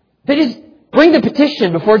 They just bring the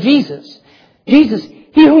petition before Jesus. Jesus,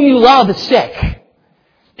 he whom you love is sick.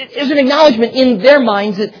 There's an acknowledgement in their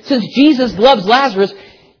minds that since Jesus loves Lazarus,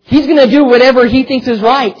 He's going to do whatever He thinks is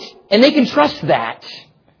right. And they can trust that.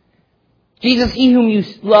 Jesus, he whom you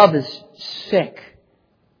love is sick.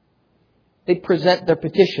 They present their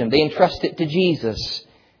petition. They entrust it to Jesus.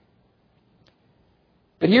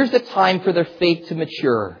 But here's the time for their faith to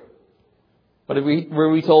mature. What were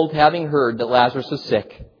we told? Having heard that Lazarus was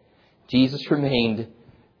sick, Jesus remained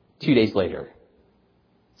 2 days later.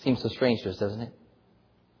 Seems so strange to us, doesn't it?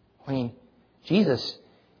 I mean, Jesus,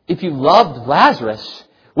 if you loved Lazarus,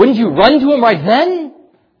 wouldn't you run to him right then?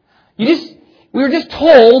 We were just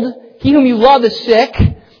told, he whom you love is sick.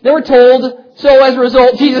 They were told, so as a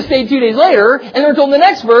result, Jesus stayed 2 days later. And they were told in the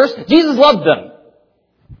next verse, Jesus loved them.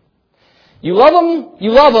 You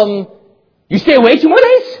love them, you stay away 2 more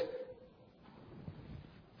days?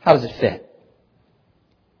 How does it fit?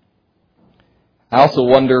 I also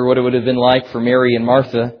wonder what it would have been like for Mary and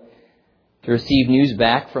Martha to receive news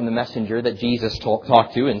back from the messenger that Jesus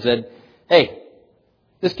talked to and said, hey,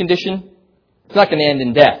 this condition, it's not going to end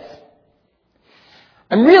in death.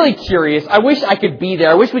 I'm really curious. I wish I could be there.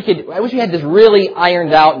 I wish we had this really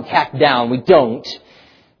ironed out and tacked down. We don't.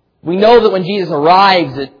 We know that when Jesus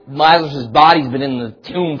arrives, that Lazarus' body's been in the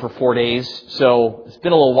tomb for 4 days, so it's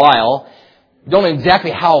been a little while. We don't know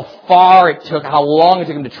exactly how far it took, how long it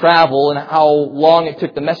took him to travel, and how long it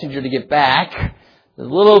took the messenger to get back. It's a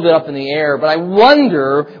little bit up in the air, but I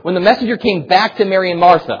wonder when the messenger came back to Mary and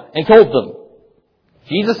Martha and told them,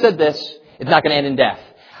 Jesus said this, it's not going to end in death.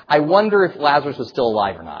 I wonder if Lazarus was still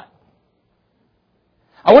alive or not.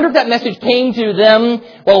 I wonder if that message came to them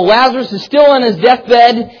while Lazarus is still on his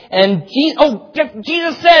deathbed and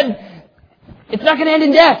Jesus said, it's not going to end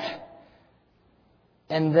in death.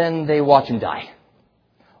 And then they watch him die.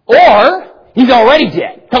 Or, he's already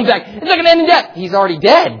dead. Comes back, it's not going to end in death. He's already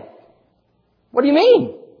dead. What do you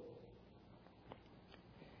mean?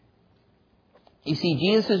 You see,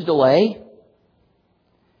 Jesus' delay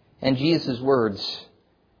and Jesus' words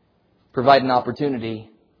provide an opportunity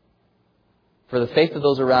for the faith of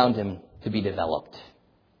those around him to be developed.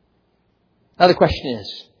 Now the question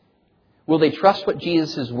is, will they trust what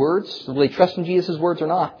Jesus' words? Will they trust in Jesus' words or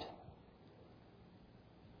not?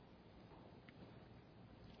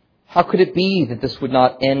 How could it be that this would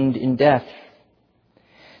not end in death?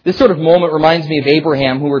 This sort of moment reminds me of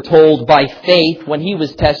Abraham, who we're told by faith, when he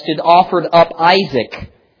was tested, offered up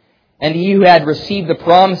Isaac. And he who had received the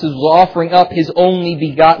promises was offering up his only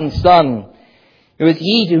begotten son. It was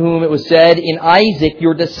he to whom it was said, in Isaac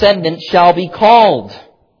your descendant shall be called.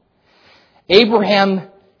 Abraham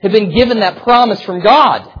had been given that promise from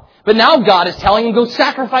God. But now God is telling him, go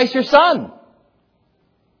sacrifice your son.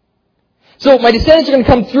 So my descendants are going to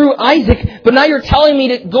come through Isaac, but now you're telling me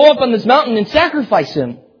to go up on this mountain and sacrifice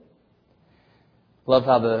him. Love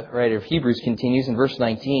how the writer of Hebrews continues in verse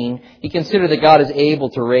 19. He considered that God is able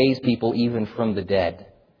to raise people even from the dead,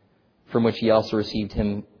 from which he also received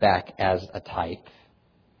him back as a type.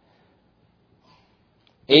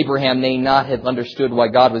 Abraham may not have understood why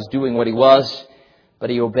God was doing what he was, but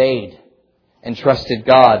he obeyed and trusted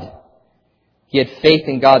God. He had faith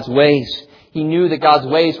in God's ways. He knew that God's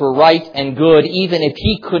ways were right and good, even if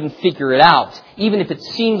he couldn't figure it out, even if it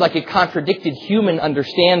seemed like it contradicted human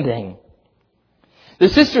understanding. The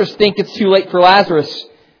sisters think it's too late for Lazarus,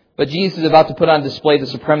 but Jesus is about to put on display the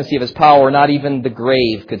supremacy of his power. Not even the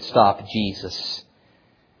grave could stop Jesus.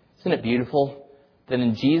 Isn't it beautiful that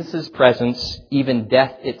in Jesus' presence, even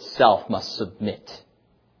death itself must submit?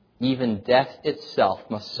 Even death itself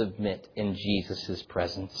must submit in Jesus'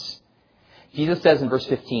 presence. Jesus says in verse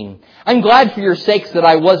 15, I'm glad for your sakes that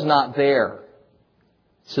I was not there,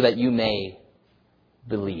 so that you may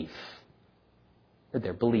believe.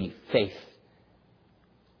 Believe, faith.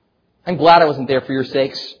 I'm glad I wasn't there for your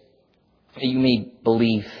sakes, that you may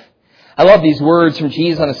believe. I love these words from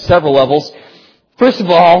Jesus on several levels. First of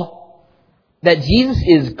all, that Jesus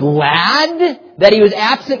is glad that he was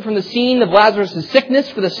absent from the scene of Lazarus' sickness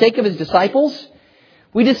for the sake of his disciples.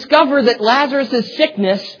 We discover that Lazarus'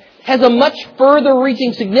 sickness has a much further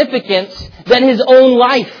reaching significance than his own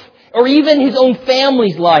life, or even his own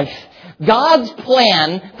family's life. God's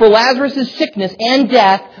plan for Lazarus' sickness and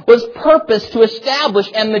death was purposed to establish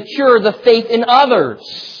and mature the faith in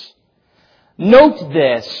others. Note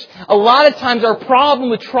this. A lot of times our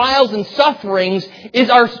problem with trials and sufferings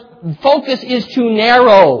is our focus is too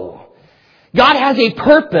narrow. God has a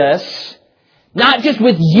purpose, not just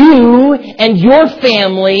with you and your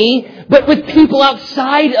family, but with people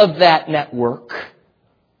outside of that network.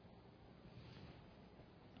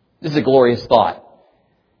 This is a glorious thought.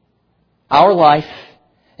 Our life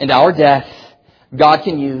and our death, God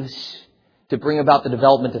can use to bring about the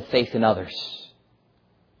development of faith in others.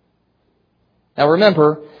 Now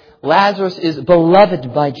remember, Lazarus is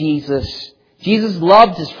beloved by Jesus. Jesus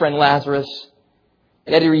loved his friend Lazarus,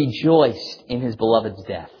 and yet he rejoiced in his beloved's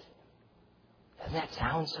death. Doesn't that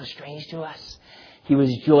sound so strange to us? He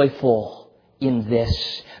was joyful in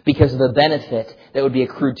this because of the benefit that would be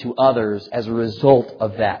accrued to others as a result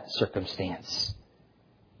of that circumstance.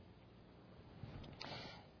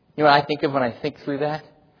 You know what I think of when I think through that?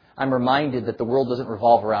 I'm reminded that the world doesn't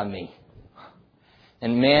revolve around me.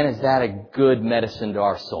 And man, is that a good medicine to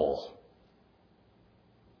our soul.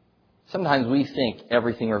 Sometimes we think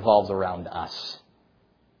everything revolves around us.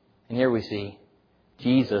 And here we see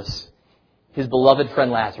Jesus, his beloved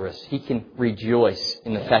friend Lazarus, he can rejoice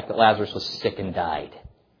in the fact that Lazarus was sick and died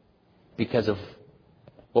because of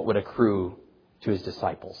what would accrue to his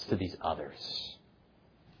disciples, to these others.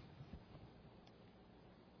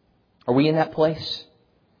 Are we in that place?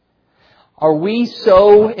 Are we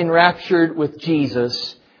so enraptured with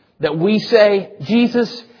Jesus that we say,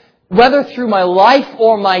 Jesus, whether through my life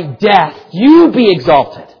or my death, you be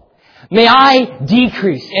exalted. May I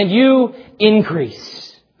decrease and you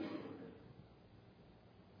increase.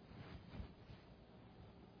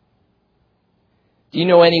 Do you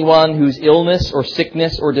know anyone whose illness or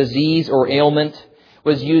sickness or disease or ailment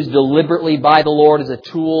was used deliberately by the Lord as a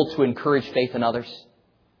tool to encourage faith in others?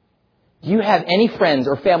 Do you have any friends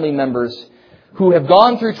or family members who have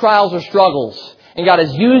gone through trials or struggles and God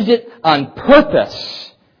has used it on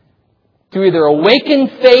purpose to either awaken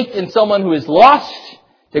faith in someone who is lost,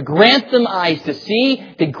 to grant them eyes to see,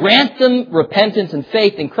 to grant them repentance and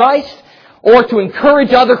faith in Christ, or to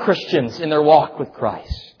encourage other Christians in their walk with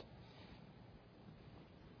Christ?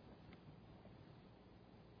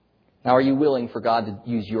 Now, are you willing for God to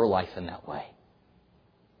use your life in that way?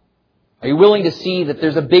 Are you willing to see that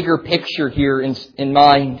there's a bigger picture here in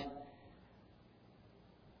mind?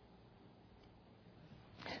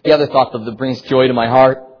 The other thought that brings joy to my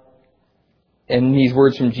heart in these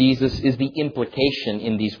words from Jesus is the implication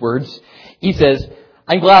in these words. He says,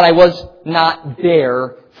 I'm glad I was not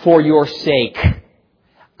there for your sake.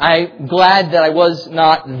 I'm glad that I was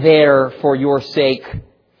not there for your sake.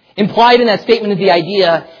 Implied in that statement is the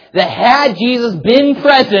idea that had Jesus been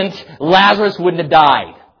present, Lazarus wouldn't have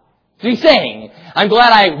died. So he's saying, I'm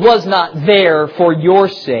glad I was not there for your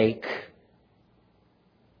sake.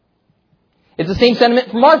 It's the same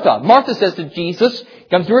sentiment from Martha. Martha says to Jesus,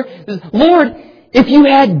 comes to her, says, Lord, if you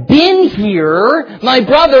had been here, my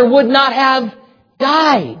brother would not have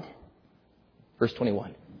died. Verse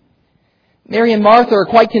 21. Mary and Martha are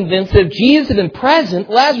quite convinced that if Jesus had been present,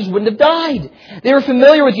 Lazarus wouldn't have died. They were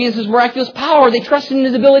familiar with Jesus' miraculous power. They trusted in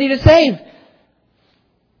his ability to save.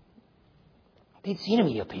 They'd seen him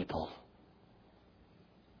heal people.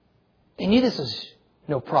 They knew this was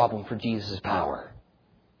no problem for Jesus' power.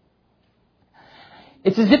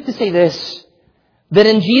 It's as if to say this, that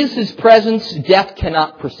in Jesus' presence, death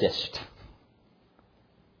cannot persist.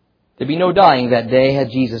 There'd be no dying that day had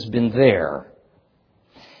Jesus been there.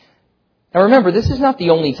 Now remember, this is not the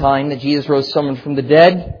only time that Jesus rose someone from the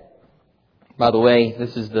dead. By the way,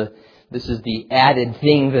 this is the added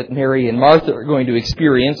thing that Mary and Martha are going to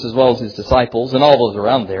experience, as well as His disciples and all those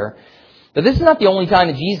around there. But this is not the only time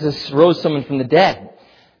that Jesus rose someone from the dead.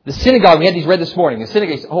 The synagogue, we had these read this morning. The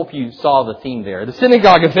synagogue, I hope you saw the theme there. The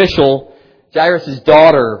synagogue official, Jairus'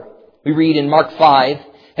 daughter, we read in Mark 5,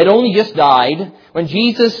 had only just died when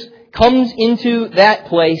Jesus comes into that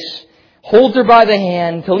place, holds her by the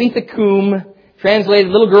hand, Talitha cum,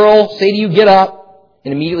 translated, little girl, say to you, get up.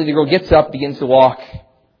 And immediately the girl gets up, begins to walk.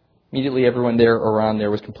 Immediately everyone there around there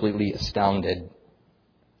was completely astounded.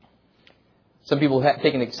 Some people have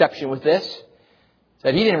taken exception with this.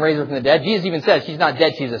 That He didn't raise her from the dead. Jesus even says she's not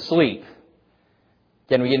dead, she's asleep.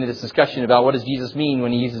 Again, we get into this discussion about what does Jesus mean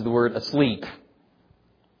when He uses the word asleep.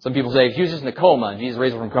 Some people say she was just in a coma and Jesus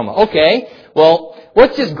raised her from coma. Okay, well,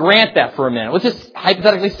 let's just grant that for a minute. Let's just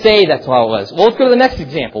hypothetically say that's how it was. Well, let's go to the next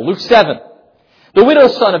example, Luke 7. The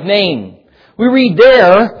widow's son of Nain. We read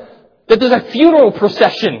there that there's a funeral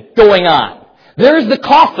procession going on. There's the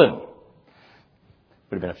coffin.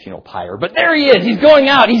 Would have been a funeral pyre, but there he is. He's going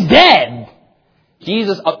out. He's dead.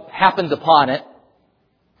 Jesus happens upon it,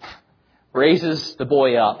 raises the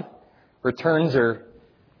boy up, returns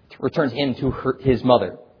him to his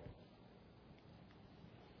mother.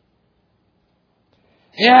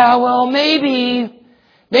 Yeah, well, maybe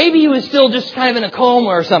he was still just kind of in a coma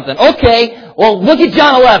or something. Okay, well, look at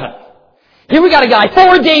John 11. Here we got a guy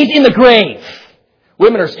 4 days in the grave.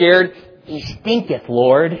 Women are scared. He stinketh,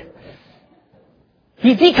 Lord.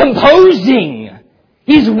 He's decomposing.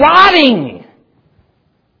 He's rotting.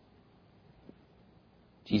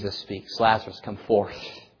 Jesus speaks, Lazarus, come forth.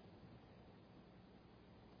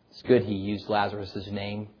 It's good He used Lazarus'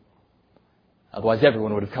 name. Otherwise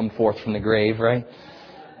everyone would have come forth from the grave, right?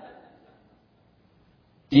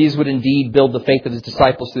 Jesus would indeed build the faith of His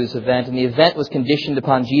disciples through this event, and the event was conditioned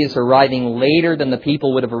upon Jesus arriving later than the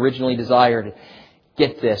people would have originally desired.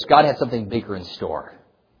 Get this, God had something bigger in store.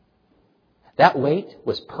 That wait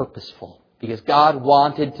was purposeful, because God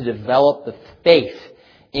wanted to develop the faith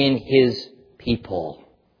in His people.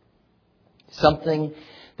 Something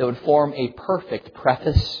that would form a perfect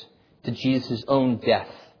preface to Jesus' own death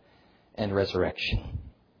and resurrection.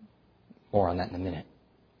 More on that in a minute.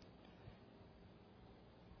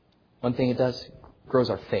 One thing it does, grows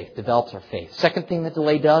our faith, develops our faith. Second thing that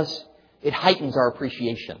delay does, it heightens our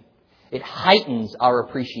appreciation. It heightens our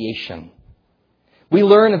appreciation. We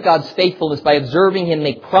learn of God's faithfulness by observing Him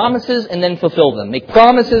make promises and then fulfill them. Make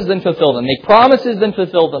promises, then fulfill them. Make promises, then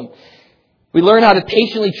fulfill them. We learn how to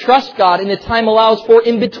patiently trust God in the time allows for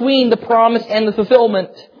in between the promise and the fulfillment.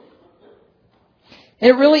 And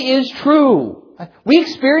it really is true. We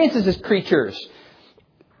experience this as creatures.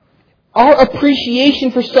 Our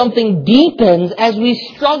appreciation for something deepens as we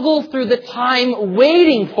struggle through the time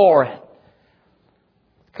waiting for it.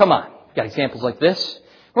 Come on. You've got examples like this.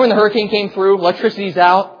 Remember when the hurricane came through, electricity's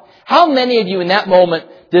out? How many of you in that moment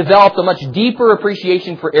developed a much deeper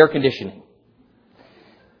appreciation for air conditioning?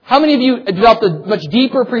 How many of you developed a much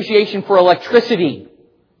deeper appreciation for electricity?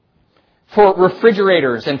 For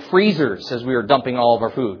refrigerators and freezers as we were dumping all of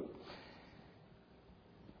our food?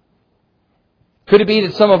 Could it be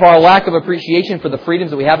that some of our lack of appreciation for the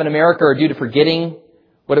freedoms that we have in America are due to forgetting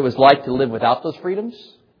what it was like to live without those freedoms?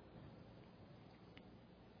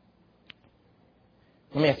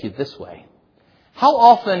 Let me ask you this way. How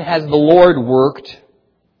often has the Lord worked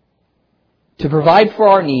to provide for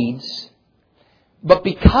our needs, but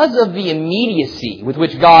because of the immediacy with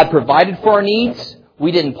which God provided for our needs,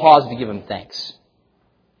 we didn't pause to give Him thanks?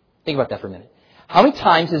 Think about that for a minute. How many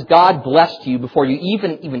times has God blessed you before you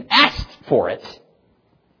even asked for it,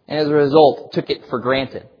 and as a result, took it for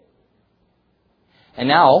granted? And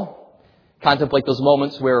now, contemplate those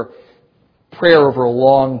moments where prayer over a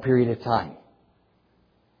long period of time.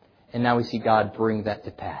 And now we see God bring that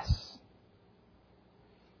to pass.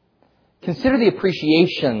 Consider the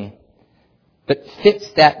appreciation that fits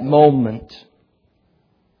that moment.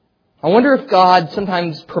 I wonder if God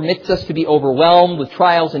sometimes permits us to be overwhelmed with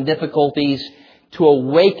trials and difficulties to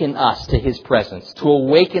awaken us to His presence, to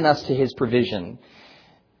awaken us to His provision.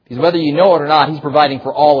 Because whether you know it or not, He's providing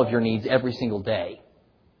for all of your needs every single day.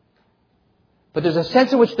 But there's a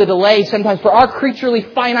sense in which the delay, sometimes for our creaturely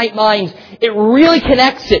finite minds, it really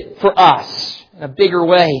connects it for us in a bigger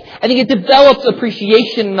way. I think it develops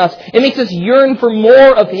appreciation in us. It makes us yearn for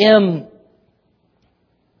more of Him.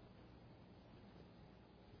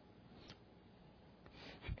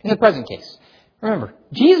 In the present case, Remember,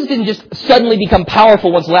 Jesus didn't just suddenly become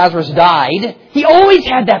powerful once Lazarus died. He always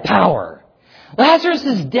had that power.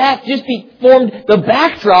 Lazarus' death just formed the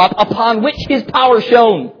backdrop upon which his power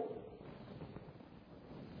shone.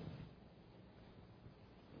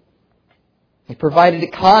 It provided a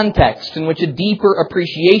context in which a deeper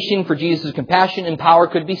appreciation for Jesus' compassion and power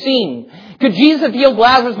could be seen. Could Jesus have healed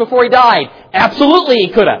Lazarus before he died? Absolutely he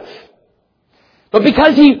could have. But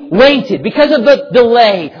because he waited, because of the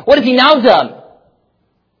delay, what has he now done?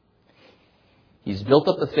 He's built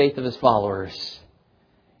up the faith of his followers.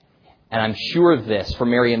 And I'm sure of this, for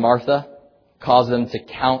Mary and Martha, caused them to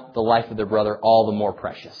count the life of their brother all the more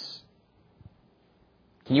precious.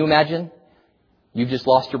 Can you imagine? You've just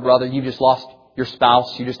lost your brother, you've just lost your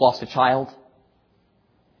spouse, you just lost a child. I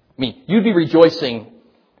mean, you'd be rejoicing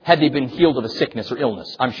had they been healed of a sickness or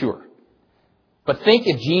illness, I'm sure. But think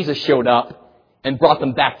if Jesus showed up and brought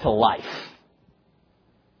them back to life.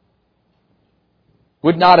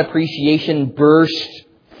 Would not appreciation burst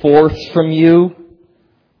forth from you?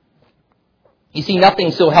 You see,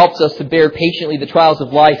 nothing so helps us to bear patiently the trials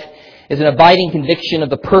of life as an abiding conviction of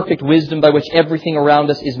the perfect wisdom by which everything around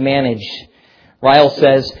us is managed. Ryle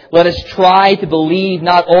says, let us try to believe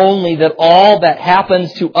not only that all that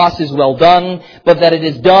happens to us is well done, but that it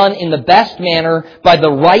is done in the best manner by the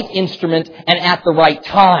right instrument and at the right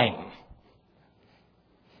time.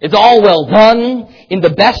 It's all well done in the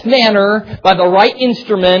best manner by the right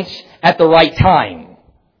instrument at the right time.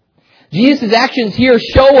 Jesus' actions here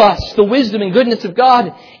show us the wisdom and goodness of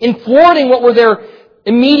God in thwarting what were their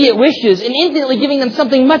immediate wishes and infinitely giving them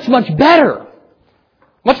something much, much better,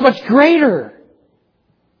 much, much greater.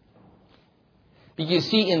 You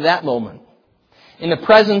see, in that moment, in the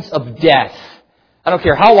presence of death, I don't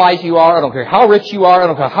care how wise you are, I don't care how rich you are, I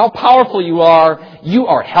don't care how powerful you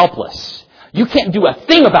are helpless. You can't do a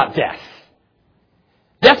thing about death.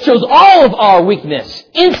 Death shows all of our weakness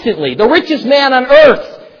instantly. The richest man on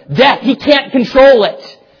earth, death, he can't control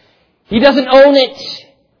it. He doesn't own it.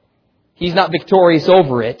 He's not victorious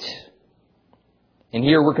over it. And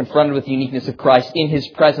here we're confronted with the uniqueness of Christ. In His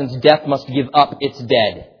presence, death must give up its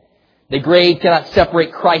dead. The grave cannot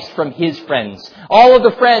separate Christ from His friends. All of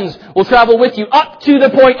the friends will travel with you up to the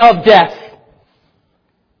point of death.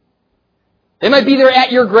 They might be there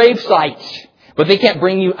at your gravesite, but they can't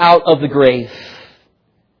bring you out of the grave.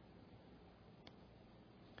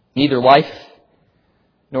 Neither life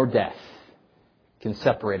nor death can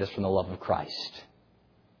separate us from the love of Christ.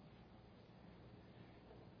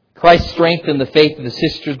 Christ strengthened the faith of the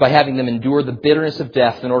sisters by having them endure the bitterness of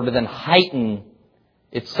death in order to then heighten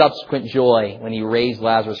its subsequent joy when He raised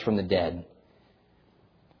Lazarus from the dead.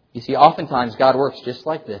 You see, oftentimes God works just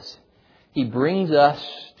like this. He brings us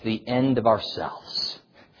to the end of ourselves,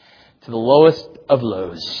 to the lowest of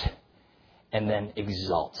lows, and then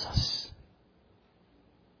exalts us.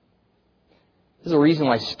 There's a reason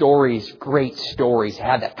why stories, great stories,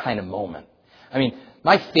 have that kind of moment. I mean,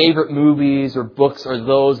 my favorite movies or books are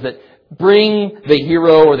those that bring the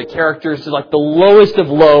hero or the characters to like the lowest of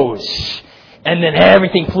lows, and then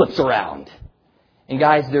everything flips around. And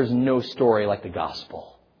guys, there's no story like the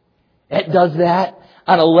gospel. It does that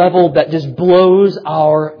on a level that just blows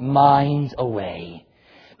our minds away.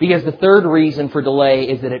 Because the third reason for delay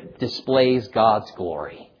is that it displays God's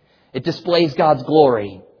glory. It displays God's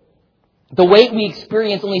glory. The weight we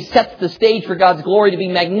experience only sets the stage for God's glory to be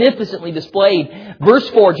magnificently displayed. Verse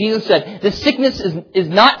 4, Jesus said, the sickness is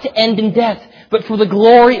not to end in death, but for the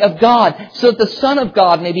glory of God, so that the Son of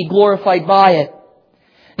God may be glorified by it.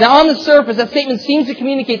 Now, on the surface, that statement seems to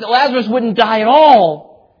communicate that Lazarus wouldn't die at all.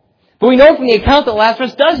 But we know from the account that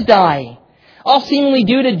Lazarus does die, all seemingly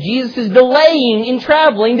due to Jesus' delaying in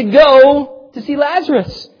traveling to go to see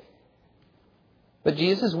Lazarus. But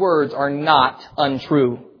Jesus' words are not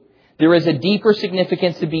untrue. There is a deeper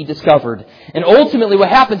significance to be discovered. And ultimately what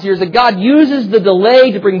happens here is that God uses the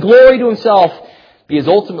delay to bring glory to Himself, because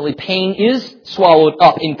ultimately pain is swallowed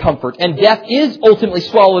up in comfort, and death is ultimately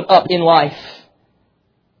swallowed up in life.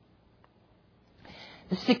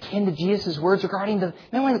 This is akin to Jesus' words regarding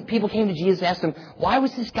remember when people came to Jesus and asked Him, why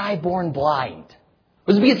was this guy born blind?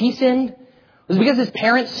 Was it because he sinned? Was it because his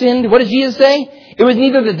parents sinned? What did Jesus say? It was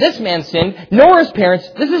neither that this man sinned, nor his parents.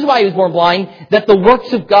 This is why he was born blind, that the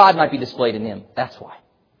works of God might be displayed in him. That's why.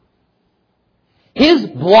 His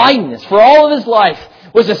blindness for all of his life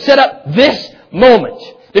was to set up this moment,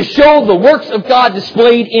 to show the works of God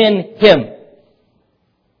displayed in him.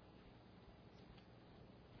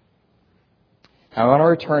 Now I want to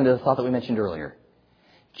return to the thought that we mentioned earlier.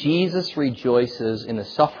 Jesus rejoices in the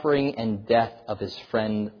suffering and death of His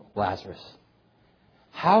friend Lazarus.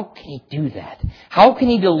 How can He do that? How can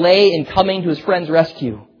He delay in coming to His friend's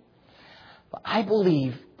rescue? But I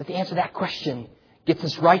believe that the answer to that question gets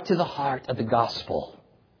us right to the heart of the gospel.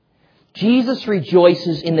 Jesus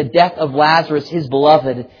rejoices in the death of Lazarus, his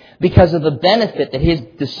beloved, because of the benefit that his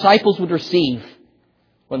disciples would receive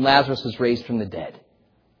when Lazarus was raised from the dead.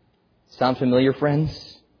 Sound familiar,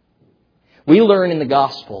 friends? We learn in the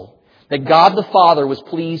gospel that God the Father was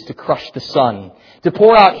pleased to crush the Son, to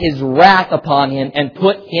pour out His wrath upon Him and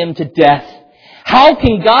put Him to death. How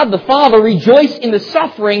can God the Father rejoice in the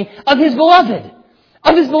suffering of His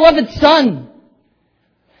beloved Son?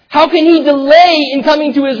 How can He delay in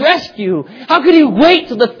coming to His rescue? How could He wait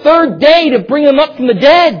till the third day to bring Him up from the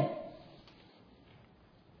dead?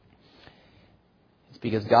 It's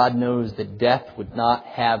because God knows that death would not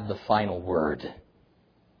have the final word.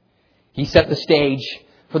 He set the stage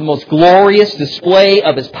for the most glorious display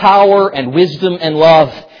of His power and wisdom and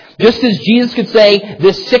love. Just as Jesus could say,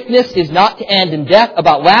 this sickness is not to end in death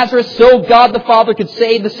about Lazarus, so God the Father could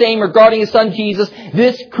say the same regarding His Son Jesus.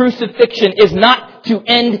 This crucifixion is not to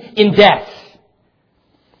end in death.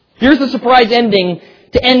 Here's the surprise ending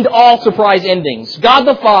to end all surprise endings. God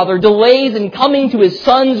the Father delays in coming to His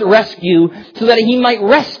Son's rescue so that He might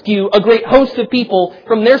rescue a great host of people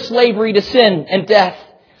from their slavery to sin and death.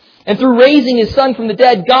 And through raising His Son from the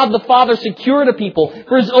dead, God the Father secured a people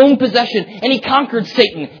for His own possession. And He conquered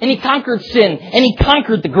Satan. And He conquered sin. And He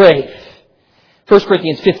conquered the grave. 1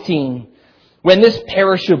 Corinthians 15. When this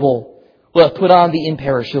perishable will have put on the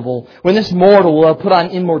imperishable, when this mortal will have put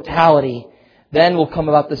on immortality, then will come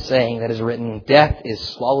about the saying that is written, death is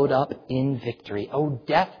swallowed up in victory. O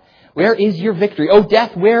death, where is your victory? O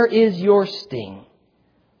death, where is your sting?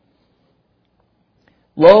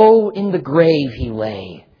 Lo, in the grave He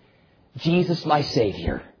lay, Jesus my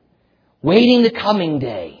Savior, waiting the coming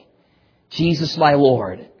day, Jesus my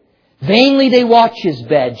Lord. Vainly they watch His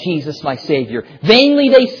bed, Jesus my Savior. Vainly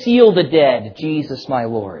they seal the dead, Jesus my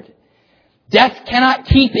Lord. Death cannot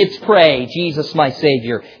keep its prey, Jesus my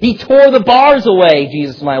Savior. He tore the bars away,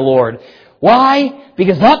 Jesus my Lord. Why?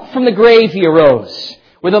 Because up from the grave He arose,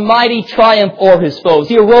 with a mighty triumph o'er His foes.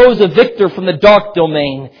 He arose a victor from the dark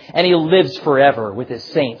domain, and He lives forever with His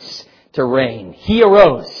saints to reign. He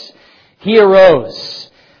arose. He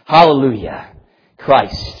arose. Hallelujah.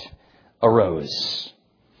 Christ arose.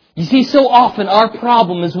 You see, so often our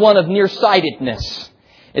problem is one of nearsightedness.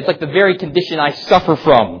 It's like the very condition I suffer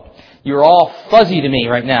from. You're all fuzzy to me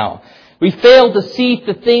right now. We fail to see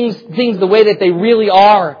the things the way that they really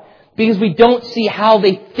are because we don't see how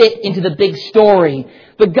they fit into the big story.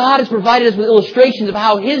 But God has provided us with illustrations of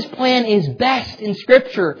how His plan is best in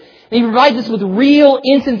Scripture. And He provides us with real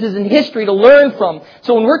instances in history to learn from.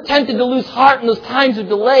 So when we're tempted to lose heart in those times of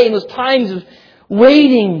delay, in those times of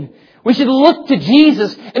waiting, we should look to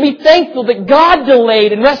Jesus and be thankful that God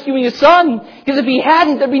delayed in rescuing His Son. Because if He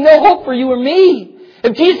hadn't, there'd be no hope for you or me.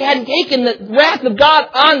 If Jesus hadn't taken the wrath of God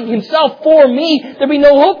on Himself for me, there'd be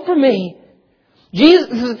no hope for me.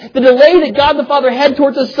 The delay that God the Father had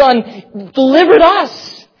towards His Son delivered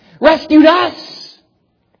us, rescued us.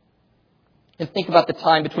 And think about the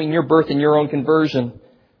time between your birth and your own conversion.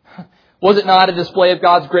 Was it not a display of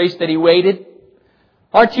God's grace that He waited?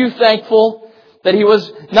 Aren't you thankful that He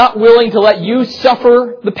was not willing to let you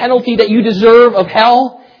suffer the penalty that you deserve of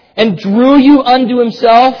hell and drew you unto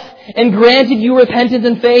Himself and granted you repentance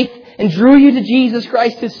and faith and drew you to Jesus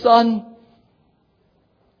Christ His Son?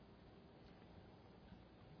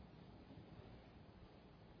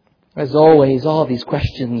 As always, all of these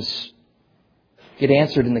questions get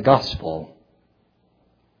answered in the gospel.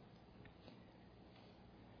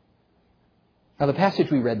 Now, the passage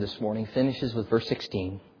we read this morning finishes with verse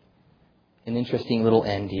 16. An interesting little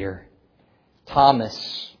end here.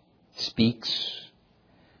 Thomas speaks.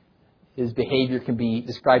 His behavior can be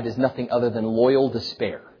described as nothing other than loyal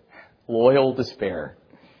despair. Loyal despair.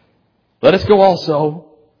 Let us go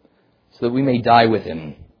also, so that we may die with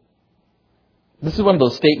Him. This is one of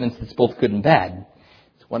those statements that's both good and bad.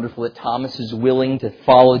 It's wonderful that Thomas is willing to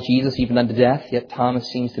follow Jesus even unto death, yet Thomas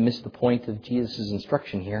seems to miss the point of Jesus'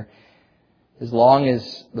 instruction here. As long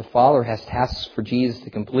as the Father has tasks for Jesus to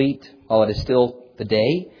complete while it is still the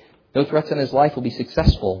day, no threats on His life will be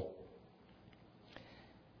successful.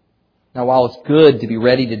 Now, while it's good to be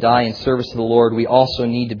ready to die in service to the Lord, we also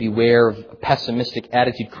need to beware of a pessimistic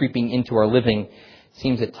attitude creeping into our living. It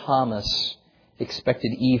seems that Thomas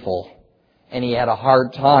expected evil, and he had a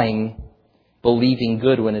hard time believing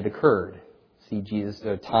good when it occurred. See,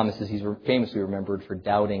 Thomas, he's famously remembered for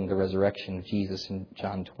doubting the resurrection of Jesus in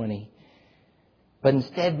John 20. But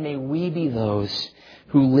instead, may we be those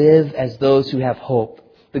who live as those who have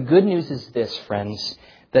hope. The good news is this, friends,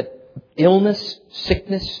 that illness,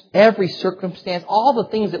 sickness, every circumstance, all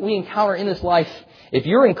the things that we encounter in this life, if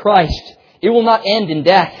you're in Christ, It will not end in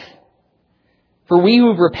death. For we who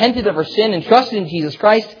have repented of our sin and trusted in Jesus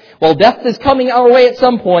Christ, while death is coming our way at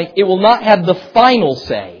some point, it will not have the final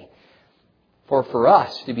say. For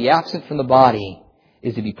us to be absent from the body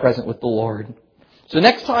is to be present with the Lord. So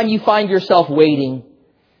next time you find yourself waiting,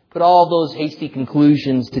 put all those hasty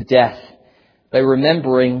conclusions to death by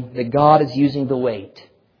remembering that God is using the wait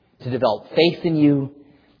to develop faith in you,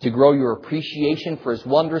 to grow your appreciation for His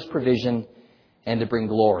wondrous provision, and to bring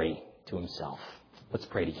glory to Himself. Let's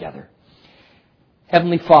pray together.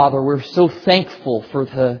 Heavenly Father, we're so thankful for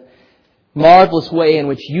the marvelous way in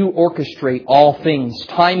which You orchestrate all things.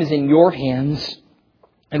 Time is in Your hands,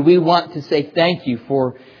 and we want to say thank You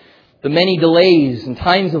for the many delays and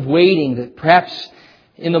times of waiting that perhaps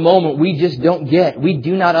in the moment we just don't get, we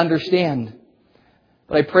do not understand.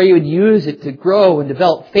 But I pray You would use it to grow and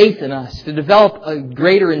develop faith in us, to develop a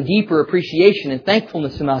greater and deeper appreciation and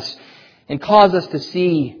thankfulness in us, and cause us to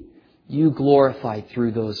see You glorified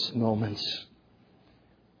through those moments.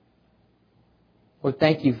 Lord,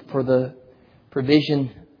 thank You for the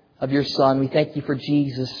provision of Your Son. We thank You for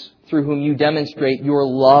Jesus, through whom You demonstrate Your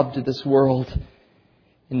love to this world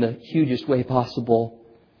in the hugest way possible.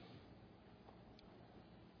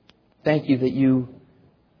 Thank You that You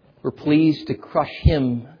were pleased to crush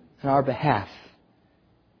Him on our behalf.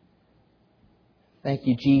 Thank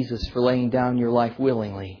You, Jesus, for laying down Your life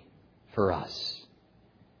willingly for us.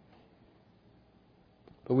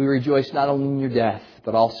 But we rejoice not only in Your death,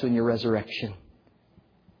 but also in Your resurrection.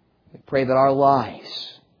 We pray that our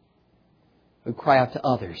lives would cry out to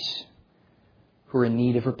others who are in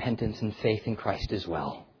need of repentance and faith in Christ as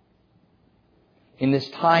well. In this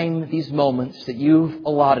time, these moments that You've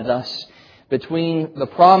allotted us between the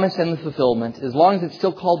promise and the fulfillment, as long as it's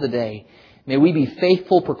still called today, may we be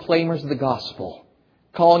faithful proclaimers of the gospel,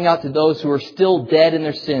 calling out to those who are still dead in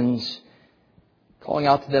their sins, calling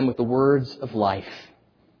out to them with the words of life,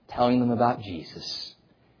 telling them about Jesus.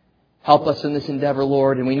 Help us in this endeavor,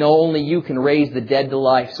 Lord, and we know only You can raise the dead to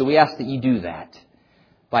life, so we ask that You do that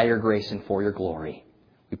by Your grace and for Your glory.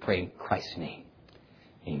 We pray in Christ's name.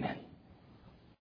 Amen.